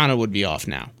 Quintana would be off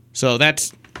now. So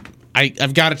that's...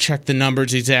 I've got to check the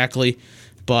numbers exactly,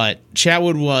 but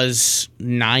Chatwood was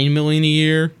 $9 million a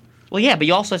year. Well, yeah, but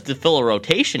you also have to fill a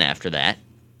rotation after that.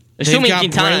 Assuming they've got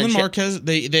Quintana Braylon Marquez.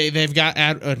 They've got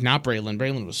not Braylon.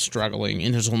 Braylon was struggling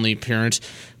in his only appearance.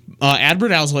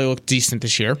 Adbert Alzolay looked decent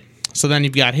this year. So then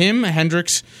you've got him,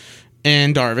 Hendricks,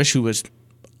 and Darvish, who was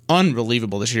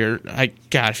unbelievable this year. I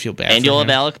gotta feel bad. And you'll have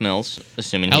Alec Mills,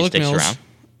 assuming he sticks around.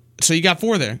 So you got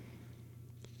 4 there.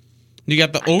 You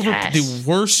got the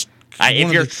worst.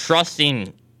 If you're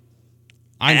trusting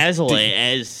Alzolay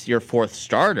as your 4th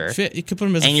starter, you could put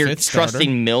him as a 5th starter. And you're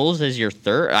trusting Mills as your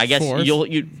 3rd. I guess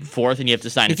you 4th, and you have to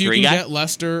sign a 3 guy. If you can get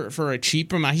Lester for a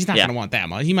cheaper amount, he's not going to want that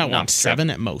much. He might want 7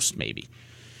 at most, maybe.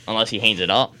 Unless he hangs it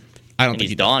up. I don't think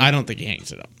he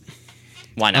hangs it up.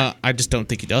 Why not? I just don't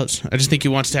think he does. I just think he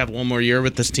wants to have one more year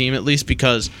with this team, at least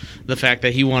because the fact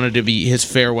that he wanted to be his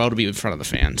farewell to be in front of the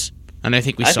fans. And I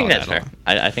think we saw that. That's fair.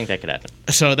 I think that could happen.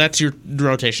 So that's your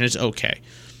rotation. It's okay.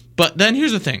 But then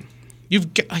here's the thing.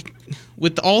 You've got,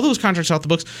 with all those contracts off the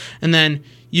books, and then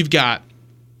you've got,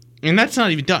 and that's not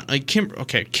even done.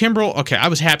 Kimbrel, I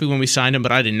was happy when we signed him,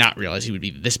 but I did not realize he would be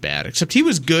this bad. Except he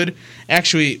was good.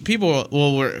 Actually, people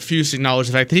will refuse to acknowledge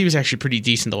the fact that he was actually pretty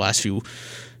decent the last few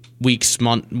weeks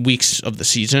of the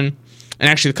season. And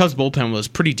actually, the Cubs bullpen was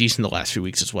pretty decent the last few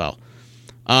weeks as well.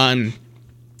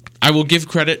 I will give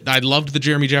credit. I loved the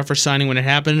Jeremy Jeffress signing when it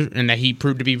happened, and that he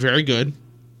proved to be very good.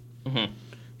 Mm-hmm.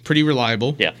 Pretty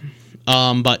reliable. Yeah.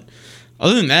 But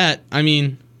other than that, I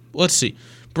mean, let's see.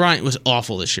 Bryant was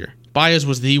awful this year. Baez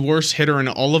was the worst hitter in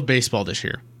all of baseball this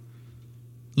year.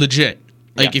 Legit.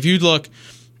 If you look,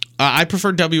 I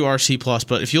prefer WRC+,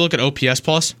 but if you look at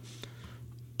OPS+,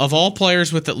 of all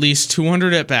players with at least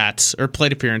 200 at-bats or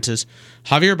plate appearances,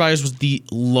 Javier Baez was the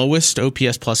lowest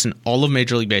OPS+ in all of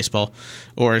Major League Baseball,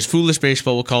 or as Foolish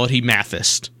Baseball will call it, he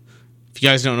mathised. If you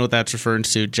guys don't know what that's referring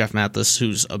to, Jeff Mathis,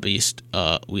 who's a beast,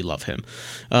 we love him.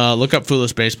 Look up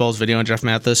Foolish Baseball's video on Jeff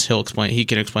Mathis. He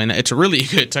can explain that. It's really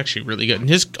good. It's actually really good. And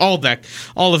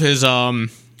all of his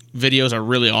videos are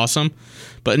really awesome.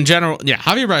 But in general, yeah,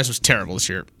 Javier Baez was terrible this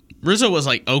year. Rizzo was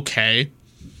like okay.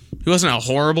 He wasn't a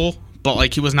horrible, but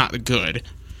like he was not good.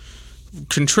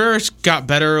 Contreras got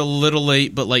better a little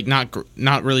late, but like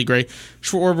not really great.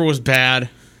 Schwarber was bad,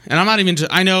 and I'm not even.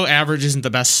 I know average isn't the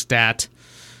best stat.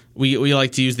 We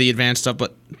like to use the advanced stuff,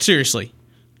 but seriously,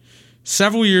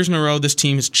 several years in a row, this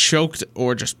team has choked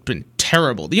or just been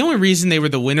terrible. The only reason they were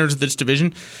the winners of this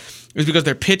division is because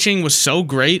their pitching was so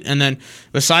great, and then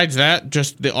besides that,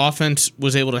 just the offense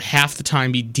was able to half the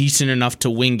time be decent enough to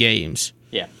win games.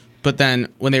 Yeah. But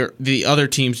then when the other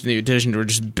teams in the division were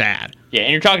just bad. Yeah,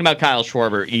 and you're talking about Kyle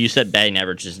Schwarber. You said batting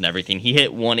averages and everything. He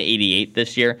hit 188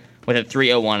 this year with a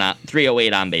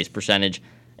 308 on base percentage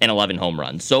and 11 home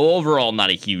runs. So overall, not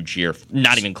a huge year,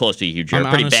 not even close to a huge year.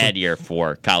 Pretty bad year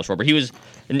for Kyle Schwarber.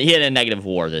 He had a negative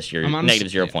WAR this year,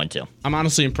 negative 0.2. I'm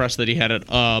honestly impressed that he had it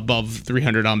above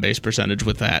 300 on base percentage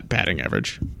with that batting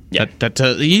average. Yeah,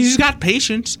 he's got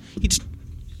patience.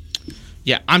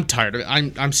 I'm tired of it.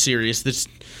 I'm serious.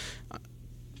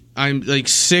 I'm like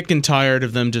sick and tired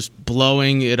of them just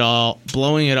blowing it up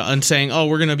and saying, "Oh,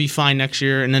 we're gonna be fine next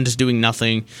year," and then just doing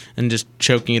nothing and just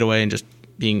choking it away and just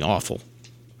being awful.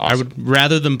 Awesome. I would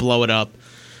rather than blow it up.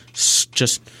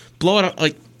 Just blow it up.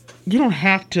 Like you don't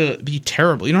have to be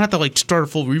terrible. You don't have to like start a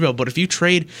full rebuild. But if you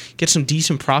get some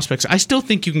decent prospects, I still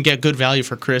think you can get good value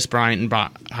for Chris Bryant and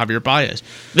Javier Baez.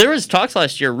 There was talks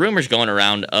last year, rumors going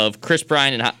around of Chris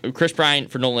Bryant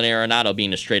for Nolan Arenado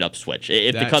being a straight up switch.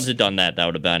 If the Cubs had done that, that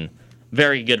would have been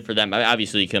very good for them.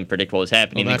 Obviously, you couldn't predict what was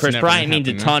happening. And Chris Bryant means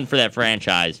a ton for that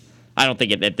franchise. I don't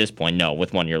think at this point, no,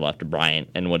 with 1 year left of Bryant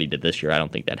and what he did this year, I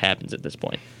don't think that happens at this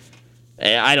point.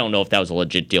 I don't know if that was a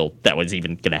legit deal that was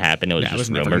even going to happen. It was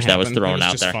just rumors that was thrown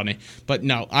out there. Funny. But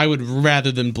no, I would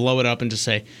rather than blow it up and just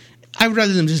say, I would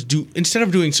rather them just instead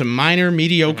of doing some minor,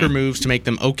 mediocre moves to make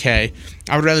them okay,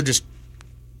 I would rather just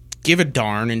give a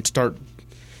darn and start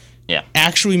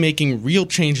actually making real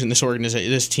change in this organization,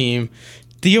 this team.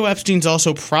 Theo Epstein's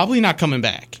also probably not coming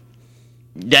back.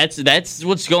 That's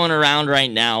what's going around right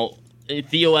now.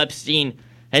 Theo Epstein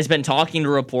has been talking to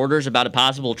reporters about a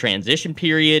possible transition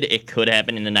period. It could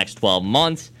happen in the next 12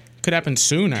 months. Could happen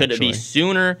soon, actually. Could it be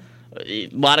sooner? A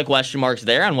lot of question marks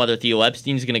there on whether Theo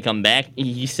Epstein's going to come back.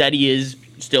 He said he is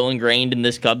still ingrained in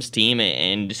this Cubs team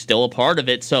and still a part of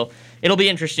it. So it'll be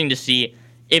interesting to see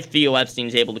if Theo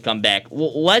Epstein's able to come back.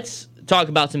 Well, let's talk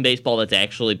about some baseball that's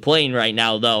actually playing right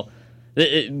now, though.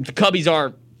 The Cubbies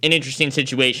are an interesting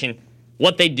situation.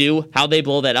 What they do, how they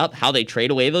blow that up, how they trade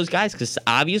away those guys, because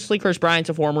obviously Chris Bryant's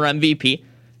a former MVP.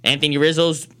 Anthony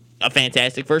Rizzo's a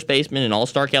fantastic first baseman, an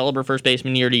all-star caliber first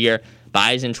baseman year to year.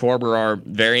 Baez and Schwarber are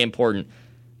very important.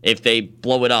 If they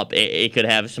blow it up, it could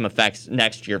have some effects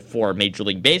next year for Major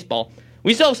League Baseball.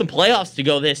 We still have some playoffs to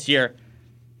go this year.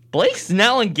 Blake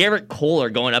Snell and Garrett Cole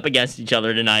are going up against each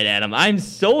other tonight, Adam. I'm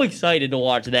so excited to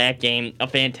watch that game. A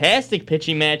fantastic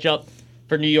pitching matchup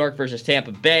for New York versus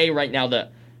Tampa Bay. Right now, the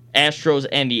Astros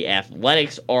and the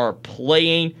Athletics are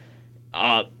playing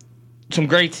some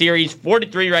great series.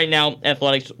 4-3 right now.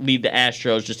 Athletics lead the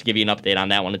Astros. Just to give you an update on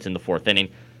that one, it's in the 4th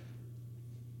inning.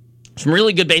 Some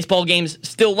really good baseball games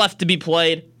still left to be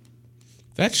played.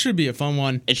 That should be a fun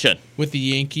one. It should. With the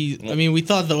Yankees. I mean, we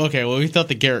thought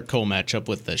the Garrett Cole matchup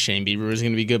with the Shane Bieber was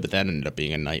going to be good, but that ended up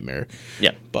being a nightmare.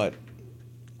 Yeah. But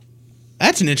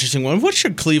that's an interesting one. What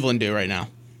should Cleveland do right now?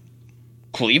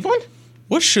 Cleveland?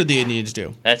 What should the Indians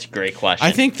do? That's a great question.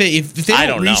 I think if they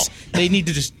don't know. They need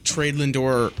to just trade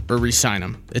Lindor or re-sign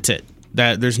him. That's it.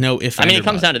 There's no if. I mean, it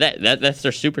comes down to that. That's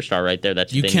their superstar right there.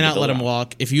 You cannot let him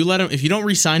walk. If you don't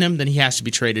re-sign him, then he has to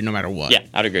be traded no matter what. Yeah,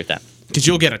 I'd agree with that. Because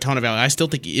you'll get a ton of value. I still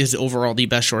think he is overall the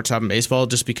best shortstop in baseball,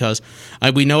 just because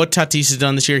we know what Tatis has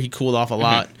done this year. He cooled off a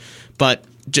lot, but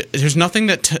there's nothing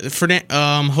that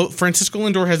Francisco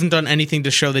Lindor hasn't done anything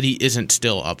to show that he isn't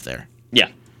still up there. Yeah.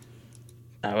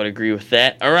 I would agree with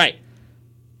that. All right.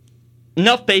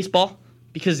 Enough baseball,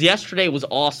 because yesterday was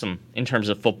awesome in terms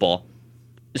of football.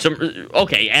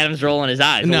 Adam's rolling his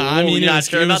eyes. No, I mean,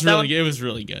 it was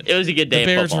really good. It was a good day of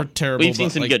football. The Bears were terrible. We've seen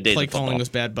some good days of play football. calling was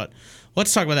bad, but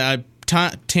let's talk about that.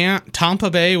 Tampa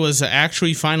Bay was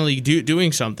actually finally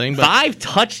doing something. But 5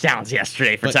 touchdowns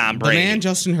yesterday for Tom Brady. The man,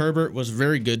 Justin Herbert, was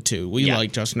very good, too. We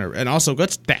like Justin Herbert. And also,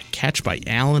 what's that catch by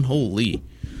Allen? Holy.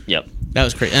 Yep. That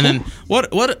was crazy. And then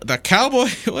what the Cowboy?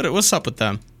 What's up with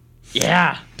them?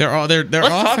 Yeah. They're Let's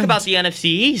talk about the NFC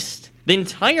East. The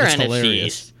entire NFC hilarious.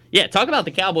 East. Yeah, talk about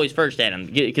the Cowboys first, Adam,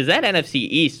 because that NFC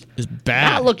East is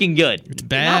bad. Not looking good. It's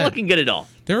bad. Not looking good at all.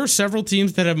 There are several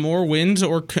teams that have more wins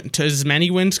or as many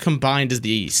wins combined as the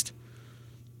East.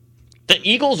 The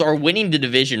Eagles are winning the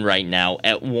division right now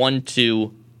at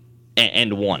 1-2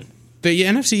 and 1. The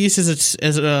NFC East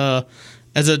as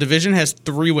a division has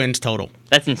 3 wins total.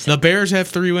 That's insane. The Bears have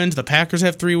 3 wins. The Packers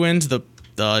have 3 wins.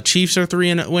 The Chiefs are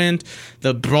 3 wins.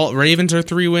 The Ravens are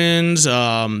 3 wins. The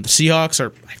Seahawks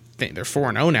are, I think they're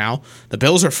 4-0 now. The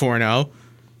Bills are 4-0.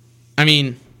 I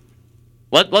mean,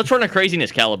 let's run a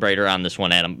craziness calibrator on this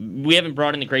one, Adam. We haven't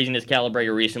brought in the craziness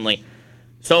calibrator recently.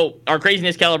 So our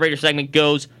craziness calibrator segment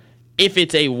goes, if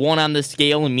it's a 1 on the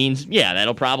scale, it means, yeah,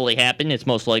 that'll probably happen. It's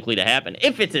most likely to happen.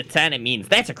 If it's a 10, it means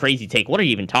that's a crazy take. What are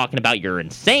you even talking about? You're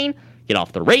insane. Get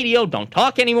off the radio. Don't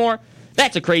talk anymore.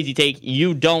 That's a crazy take.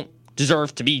 You don't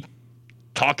deserve to be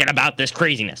talking about this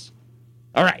craziness.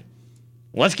 All right,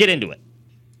 let's get into it.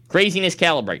 Craziness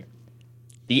calibrator.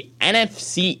 The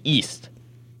NFC East,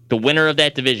 the winner of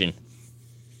that division,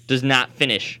 does not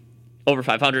finish over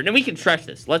 500. And we can stretch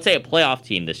this. Let's say a playoff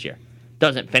team this year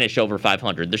doesn't finish over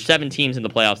 500. There's 7 teams in the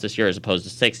playoffs this year as opposed to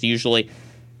 6 usually,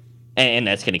 and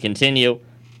that's going to continue.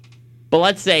 But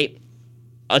let's say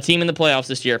a team in the playoffs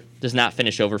this year does not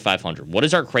finish over 500. What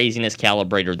is our craziness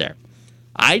calibrator there?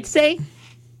 I'd say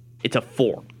it's a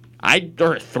 4.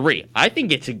 Or a 3. I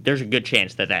think there's a good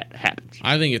chance that happens.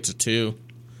 I think it's a 2.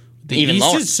 The Even East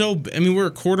lower. is so. I mean, we're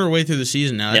a quarter way through the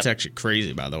season now. That's actually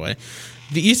crazy, by the way.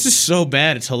 The East is so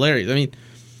bad. It's hilarious. I mean,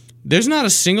 there's not a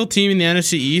single team in the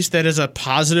NFC East that has a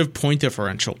positive point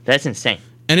differential. That's insane.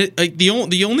 And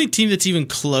the only team that's even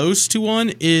close to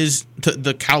one is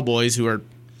the Cowboys, who are.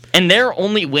 And their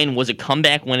only win was a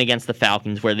comeback win against the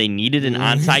Falcons where they needed an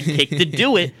onside kick to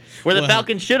do it, where the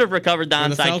Falcons should have recovered the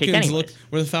onside kick anyways.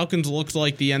 Where the Falcons looked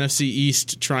like the NFC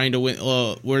East trying to win,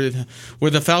 where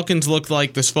the Falcons looked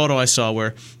like this photo I saw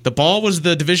where the ball was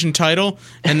the division title,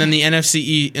 and then the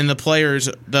NFC and the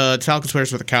Falcons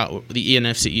players were the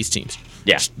NFC East teams.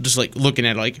 Yeah. Just like looking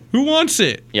at it like, who wants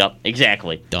it? Yep,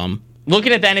 exactly. Dumb.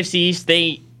 Looking at the NFC East,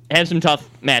 they have some tough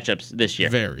matchups this year.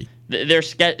 Very.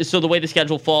 So the way the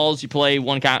schedule falls, you play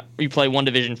one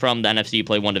division from the NFC, you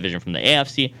play one division from the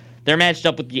AFC. They're matched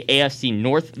up with the AFC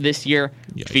North this year,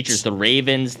 which features the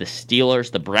Ravens, the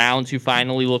Steelers, the Browns, who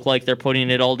finally look like they're putting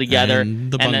it all together,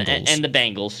 and the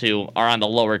Bengals, who are on the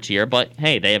lower tier. But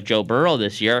hey, they have Joe Burrow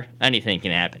this year. Anything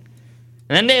can happen.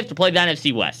 And then they have to play the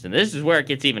NFC West, and this is where it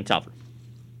gets even tougher.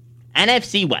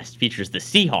 NFC West features the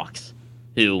Seahawks,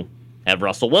 who have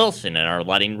Russell Wilson and are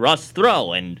letting Russ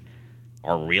throw and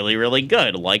are really, really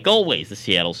good, like always, the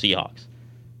Seattle Seahawks.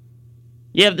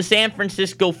 You have the San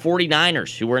Francisco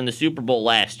 49ers, who were in the Super Bowl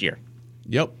last year.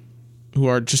 Yep.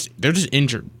 They're just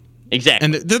injured. Exactly.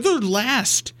 And they're the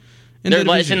last They're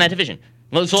last in that division.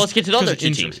 So let's get to the other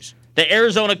 2 teams. The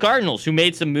Arizona Cardinals, who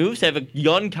made some moves, have a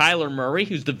young Kyler Murray,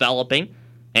 who's developing,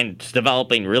 and it's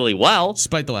developing really well.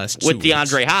 Despite the last 2 with weeks.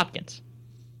 DeAndre Hopkins.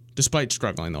 Despite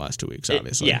struggling the last 2 weeks,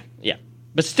 obviously. Yeah.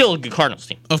 But still a good Cardinals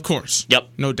team. Of course. Yep.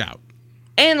 No doubt.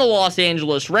 And the Los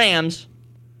Angeles Rams,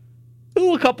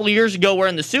 who a couple of years ago were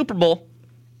in the Super Bowl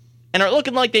and are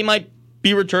looking like they might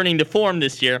be returning to form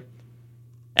this year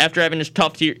after having a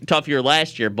tough year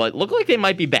last year, but look like they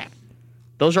might be back.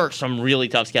 Those are some really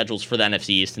tough schedules for the NFC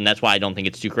East, and that's why I don't think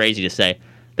it's too crazy to say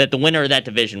that the winner of that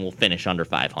division will finish under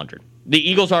 500. The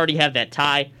Eagles already have that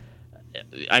tie.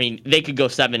 I mean, they could go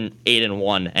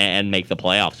 7-8-1 and make the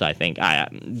playoffs, I think.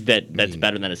 That's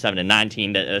better than a 7-9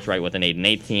 team. That's right with an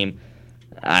 8-8 team.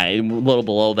 A little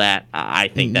below that. I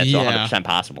think that's 100%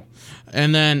 possible.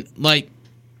 And then, like,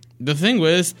 the thing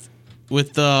with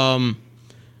the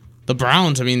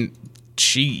Browns, I mean,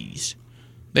 jeez,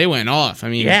 they went off. I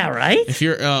mean, yeah, right. If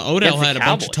you're Odell had a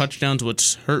bunch of touchdowns,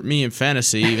 which hurt me in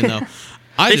fantasy, even though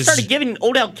they started giving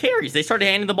Odell carries. They started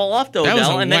handing the ball off to Odell, that was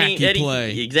a and wacky then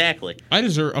play. Exactly.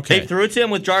 Okay. They threw it to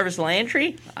him with Jarvis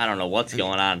Landry. I don't know what's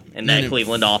going on in that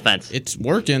Cleveland offense. It's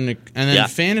working, and then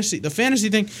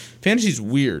fantasy's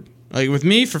weird. Like with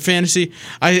me for fantasy,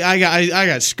 I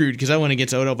got screwed because I went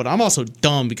against Odell, but I'm also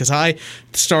dumb because I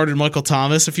started Michael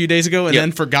Thomas a few days ago and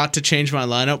then forgot to change my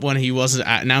lineup when he wasn't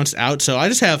announced out. So I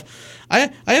just have I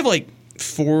have like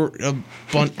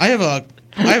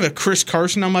I have a Chris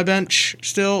Carson on my bench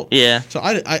still. Yeah. So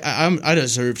I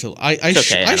deserve to.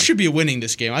 I should be winning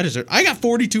this game. I got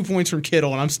 42 points from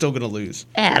Kittle, and I'm still gonna lose.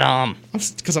 Adam.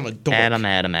 Because I'm a dork.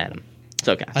 Adam. It's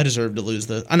okay. I deserve to lose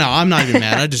this. No, I'm not even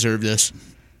mad. I deserve this.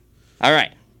 All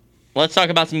right. Let's talk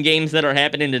about some games that are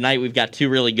happening tonight. We've got 2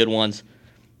 really good ones.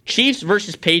 Chiefs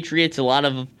versus Patriots. A lot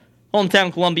of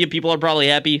hometown Columbia people are probably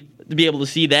happy to be able to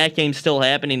see that game still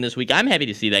happening this week. I'm happy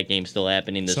to see that game still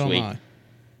happening this week.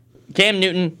 Cam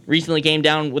Newton recently came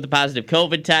down with a positive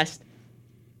COVID test,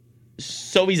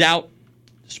 so he's out.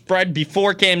 Spread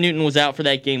before Cam Newton was out for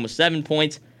that game was 7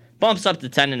 points. Bumps up to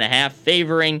 10.5,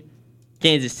 favoring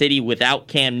Kansas City without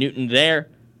Cam Newton there.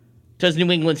 Does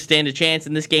New England stand a chance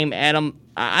in this game, Adam?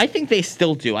 I think they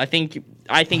still do. I think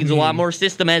it's a lot more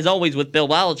system, as always, with Bill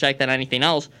Belichick than anything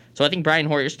else. So I think Brian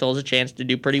Hoyer still has a chance to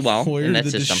do pretty well in that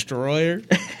system. Destroyer.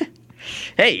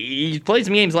 Hey, he played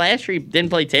some games last year. He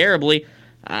didn't play terribly.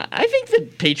 I think the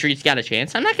Patriots got a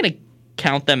chance. I'm not going to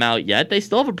count them out yet. They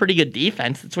still have a pretty good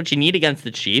defense. That's what you need against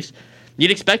the Chiefs.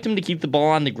 You'd expect them to keep the ball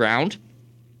on the ground.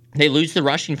 They lose the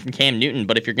rushing from Cam Newton,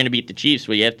 but if you're going to beat the Chiefs,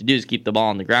 what you have to do is keep the ball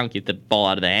on the ground, keep the ball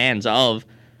out of the hands of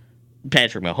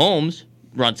Patrick Mahomes,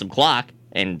 run some clock,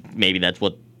 and maybe that's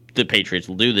what the Patriots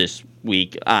will do this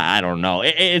week. I don't know.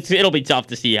 It'll be tough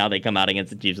to see how they come out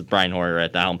against the Chiefs with Brian Hoyer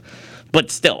at the helm.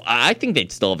 But still, I think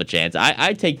they'd still have a chance.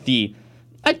 I take the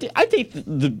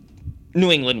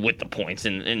New England with the points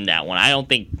in that one. I don't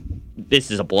think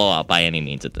this is a blowout by any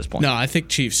means at this point. No, I think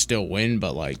Chiefs still win,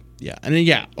 but yeah. And then,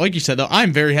 yeah, like you said, though,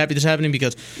 I'm very happy this is happening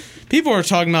because people are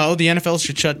talking about, the NFL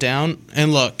should shut down.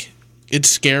 And look, it's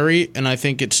scary, and I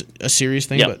think it's a serious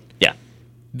thing. Yep. But yeah.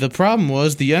 The problem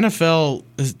was the NFL,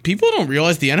 people don't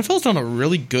realize the NFL's done a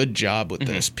really good job with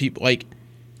this. People, Major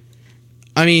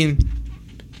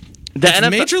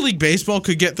League Baseball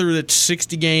could get through that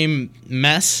 60-game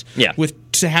mess with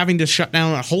having to shut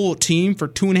down a whole team for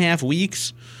 2.5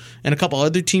 weeks and a couple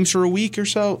other teams for a week or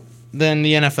so, then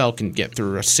the NFL can get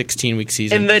through a 16-week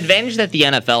season. And the advantage that the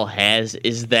NFL has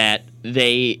is that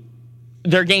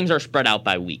their games are spread out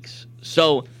by weeks.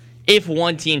 So if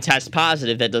one team tests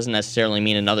positive, that doesn't necessarily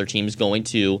mean another team is going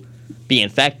to be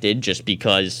infected just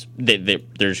because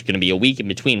there's going to be a week in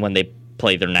between when they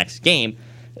play their next game.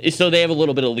 So they have a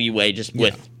little bit of leeway just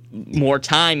with more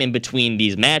time in between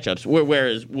these matchups.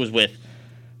 Whereas was with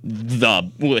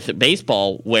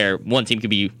baseball, where one team could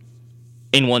be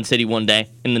in one city one day,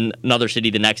 in another city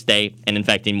the next day, and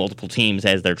infecting multiple teams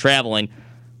as they're traveling.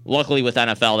 Luckily, with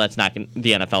NFL, that's not going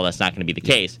to be the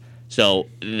case. So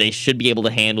they should be able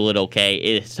to handle it okay.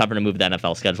 It's tougher to move the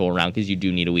NFL schedule around because you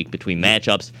do need a week between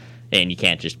matchups, and you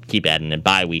can't just keep adding in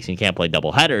bye weeks, and you can't play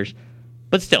double headers.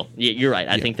 But still, you're right.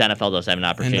 I think the NFL does have an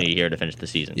opportunity here to finish the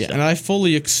season. Yeah, and I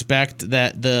fully expect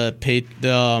that the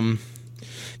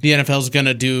NFL is going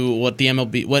to do what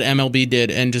MLB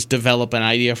did and just develop an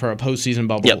idea for a postseason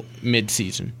bubble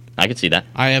mid-season. I could see that.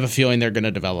 I have a feeling they're going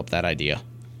to develop that idea.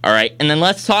 All right, and then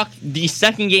let's talk the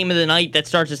second game of the night that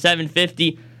starts at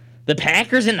 7:50. The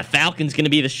Packers and the Falcons going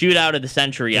to be the shootout of the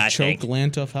century, I think.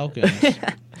 Choke-Lanta Falcons.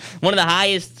 One of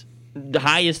the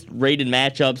highest rated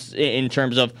matchups in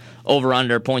terms of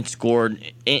over-under points scored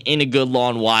in a good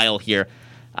long while here.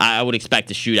 I would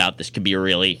expect a shootout. This could be a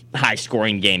really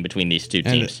high-scoring game between these two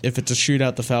teams. And if it's a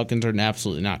shootout, the Falcons are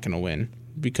absolutely not going to win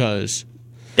because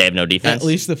they have no defense. At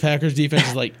least the Packers' defense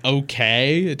is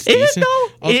okay. It's decent. Is it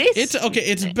though? It's okay.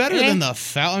 It's better than the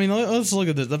Falcons. Let's look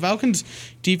at this. The Falcons'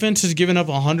 defense has given up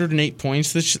 108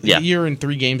 points this year in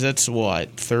 3 games. That's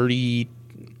what, 30.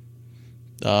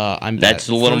 That's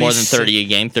a little more than 30 a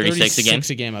game. 36 a game. 36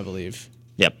 a game, I believe.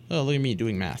 Yep. Oh, look at me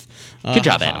doing math. Good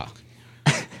job, Adam.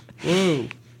 Woo.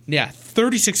 Yeah,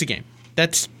 36 a game.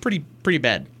 That's pretty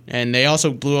bad. And they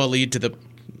also blew a lead to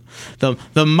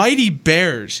the mighty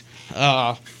Bears.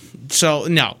 So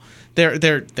no,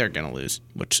 they're gonna lose,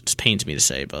 which pains me to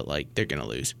say, but they're gonna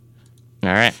lose. All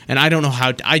right. And I don't know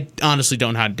how. I honestly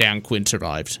don't know how Dan Quinn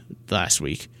survived last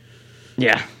week.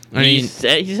 Yeah, he's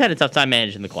had a tough time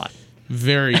managing the clock.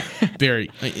 Very, very.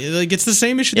 It's the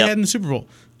same issue they had in the Super Bowl.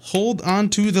 Hold on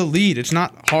to the lead. It's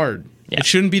not hard. Yep. It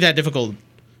shouldn't be that difficult.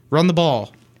 Run the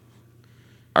ball.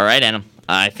 All right, Adam.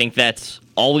 I think that's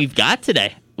all we've got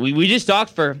today. We just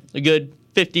talked for a good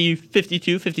 50,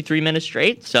 52, 53 minutes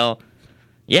straight. So,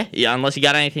 yeah, unless you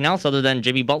got anything else other than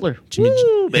Jimmy Butler.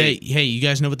 Hey, you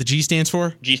guys know what the G stands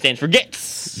for? G stands for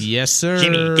Gets. Yes, sir.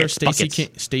 Jimmy Gets Stacey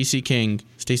King.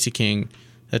 Stacey King.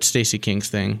 That's Stacey King's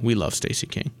thing. We love Stacey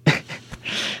King.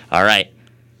 All right.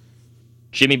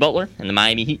 Jimmy Butler and the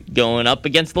Miami Heat going up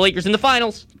against the Lakers in the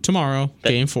finals. Tomorrow,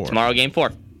 Game 4. Tomorrow, Game 4.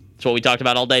 That's what we talked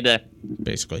about all day today.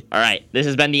 Basically. All right. This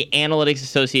has been the Analytics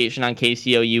Association on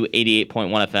KCOU 88.1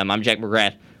 FM. I'm Jack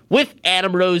McGrath with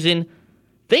Adam Rosen.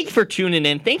 Thank you for tuning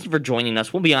in. Thank you for joining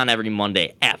us. We'll be on every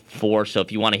Monday at 4. So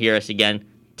if you want to hear us again,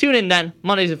 tune in then.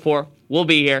 Mondays at 4. We'll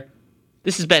be here.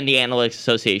 This has been the Analytics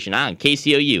Association on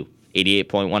KCOU 88.1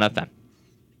 FM.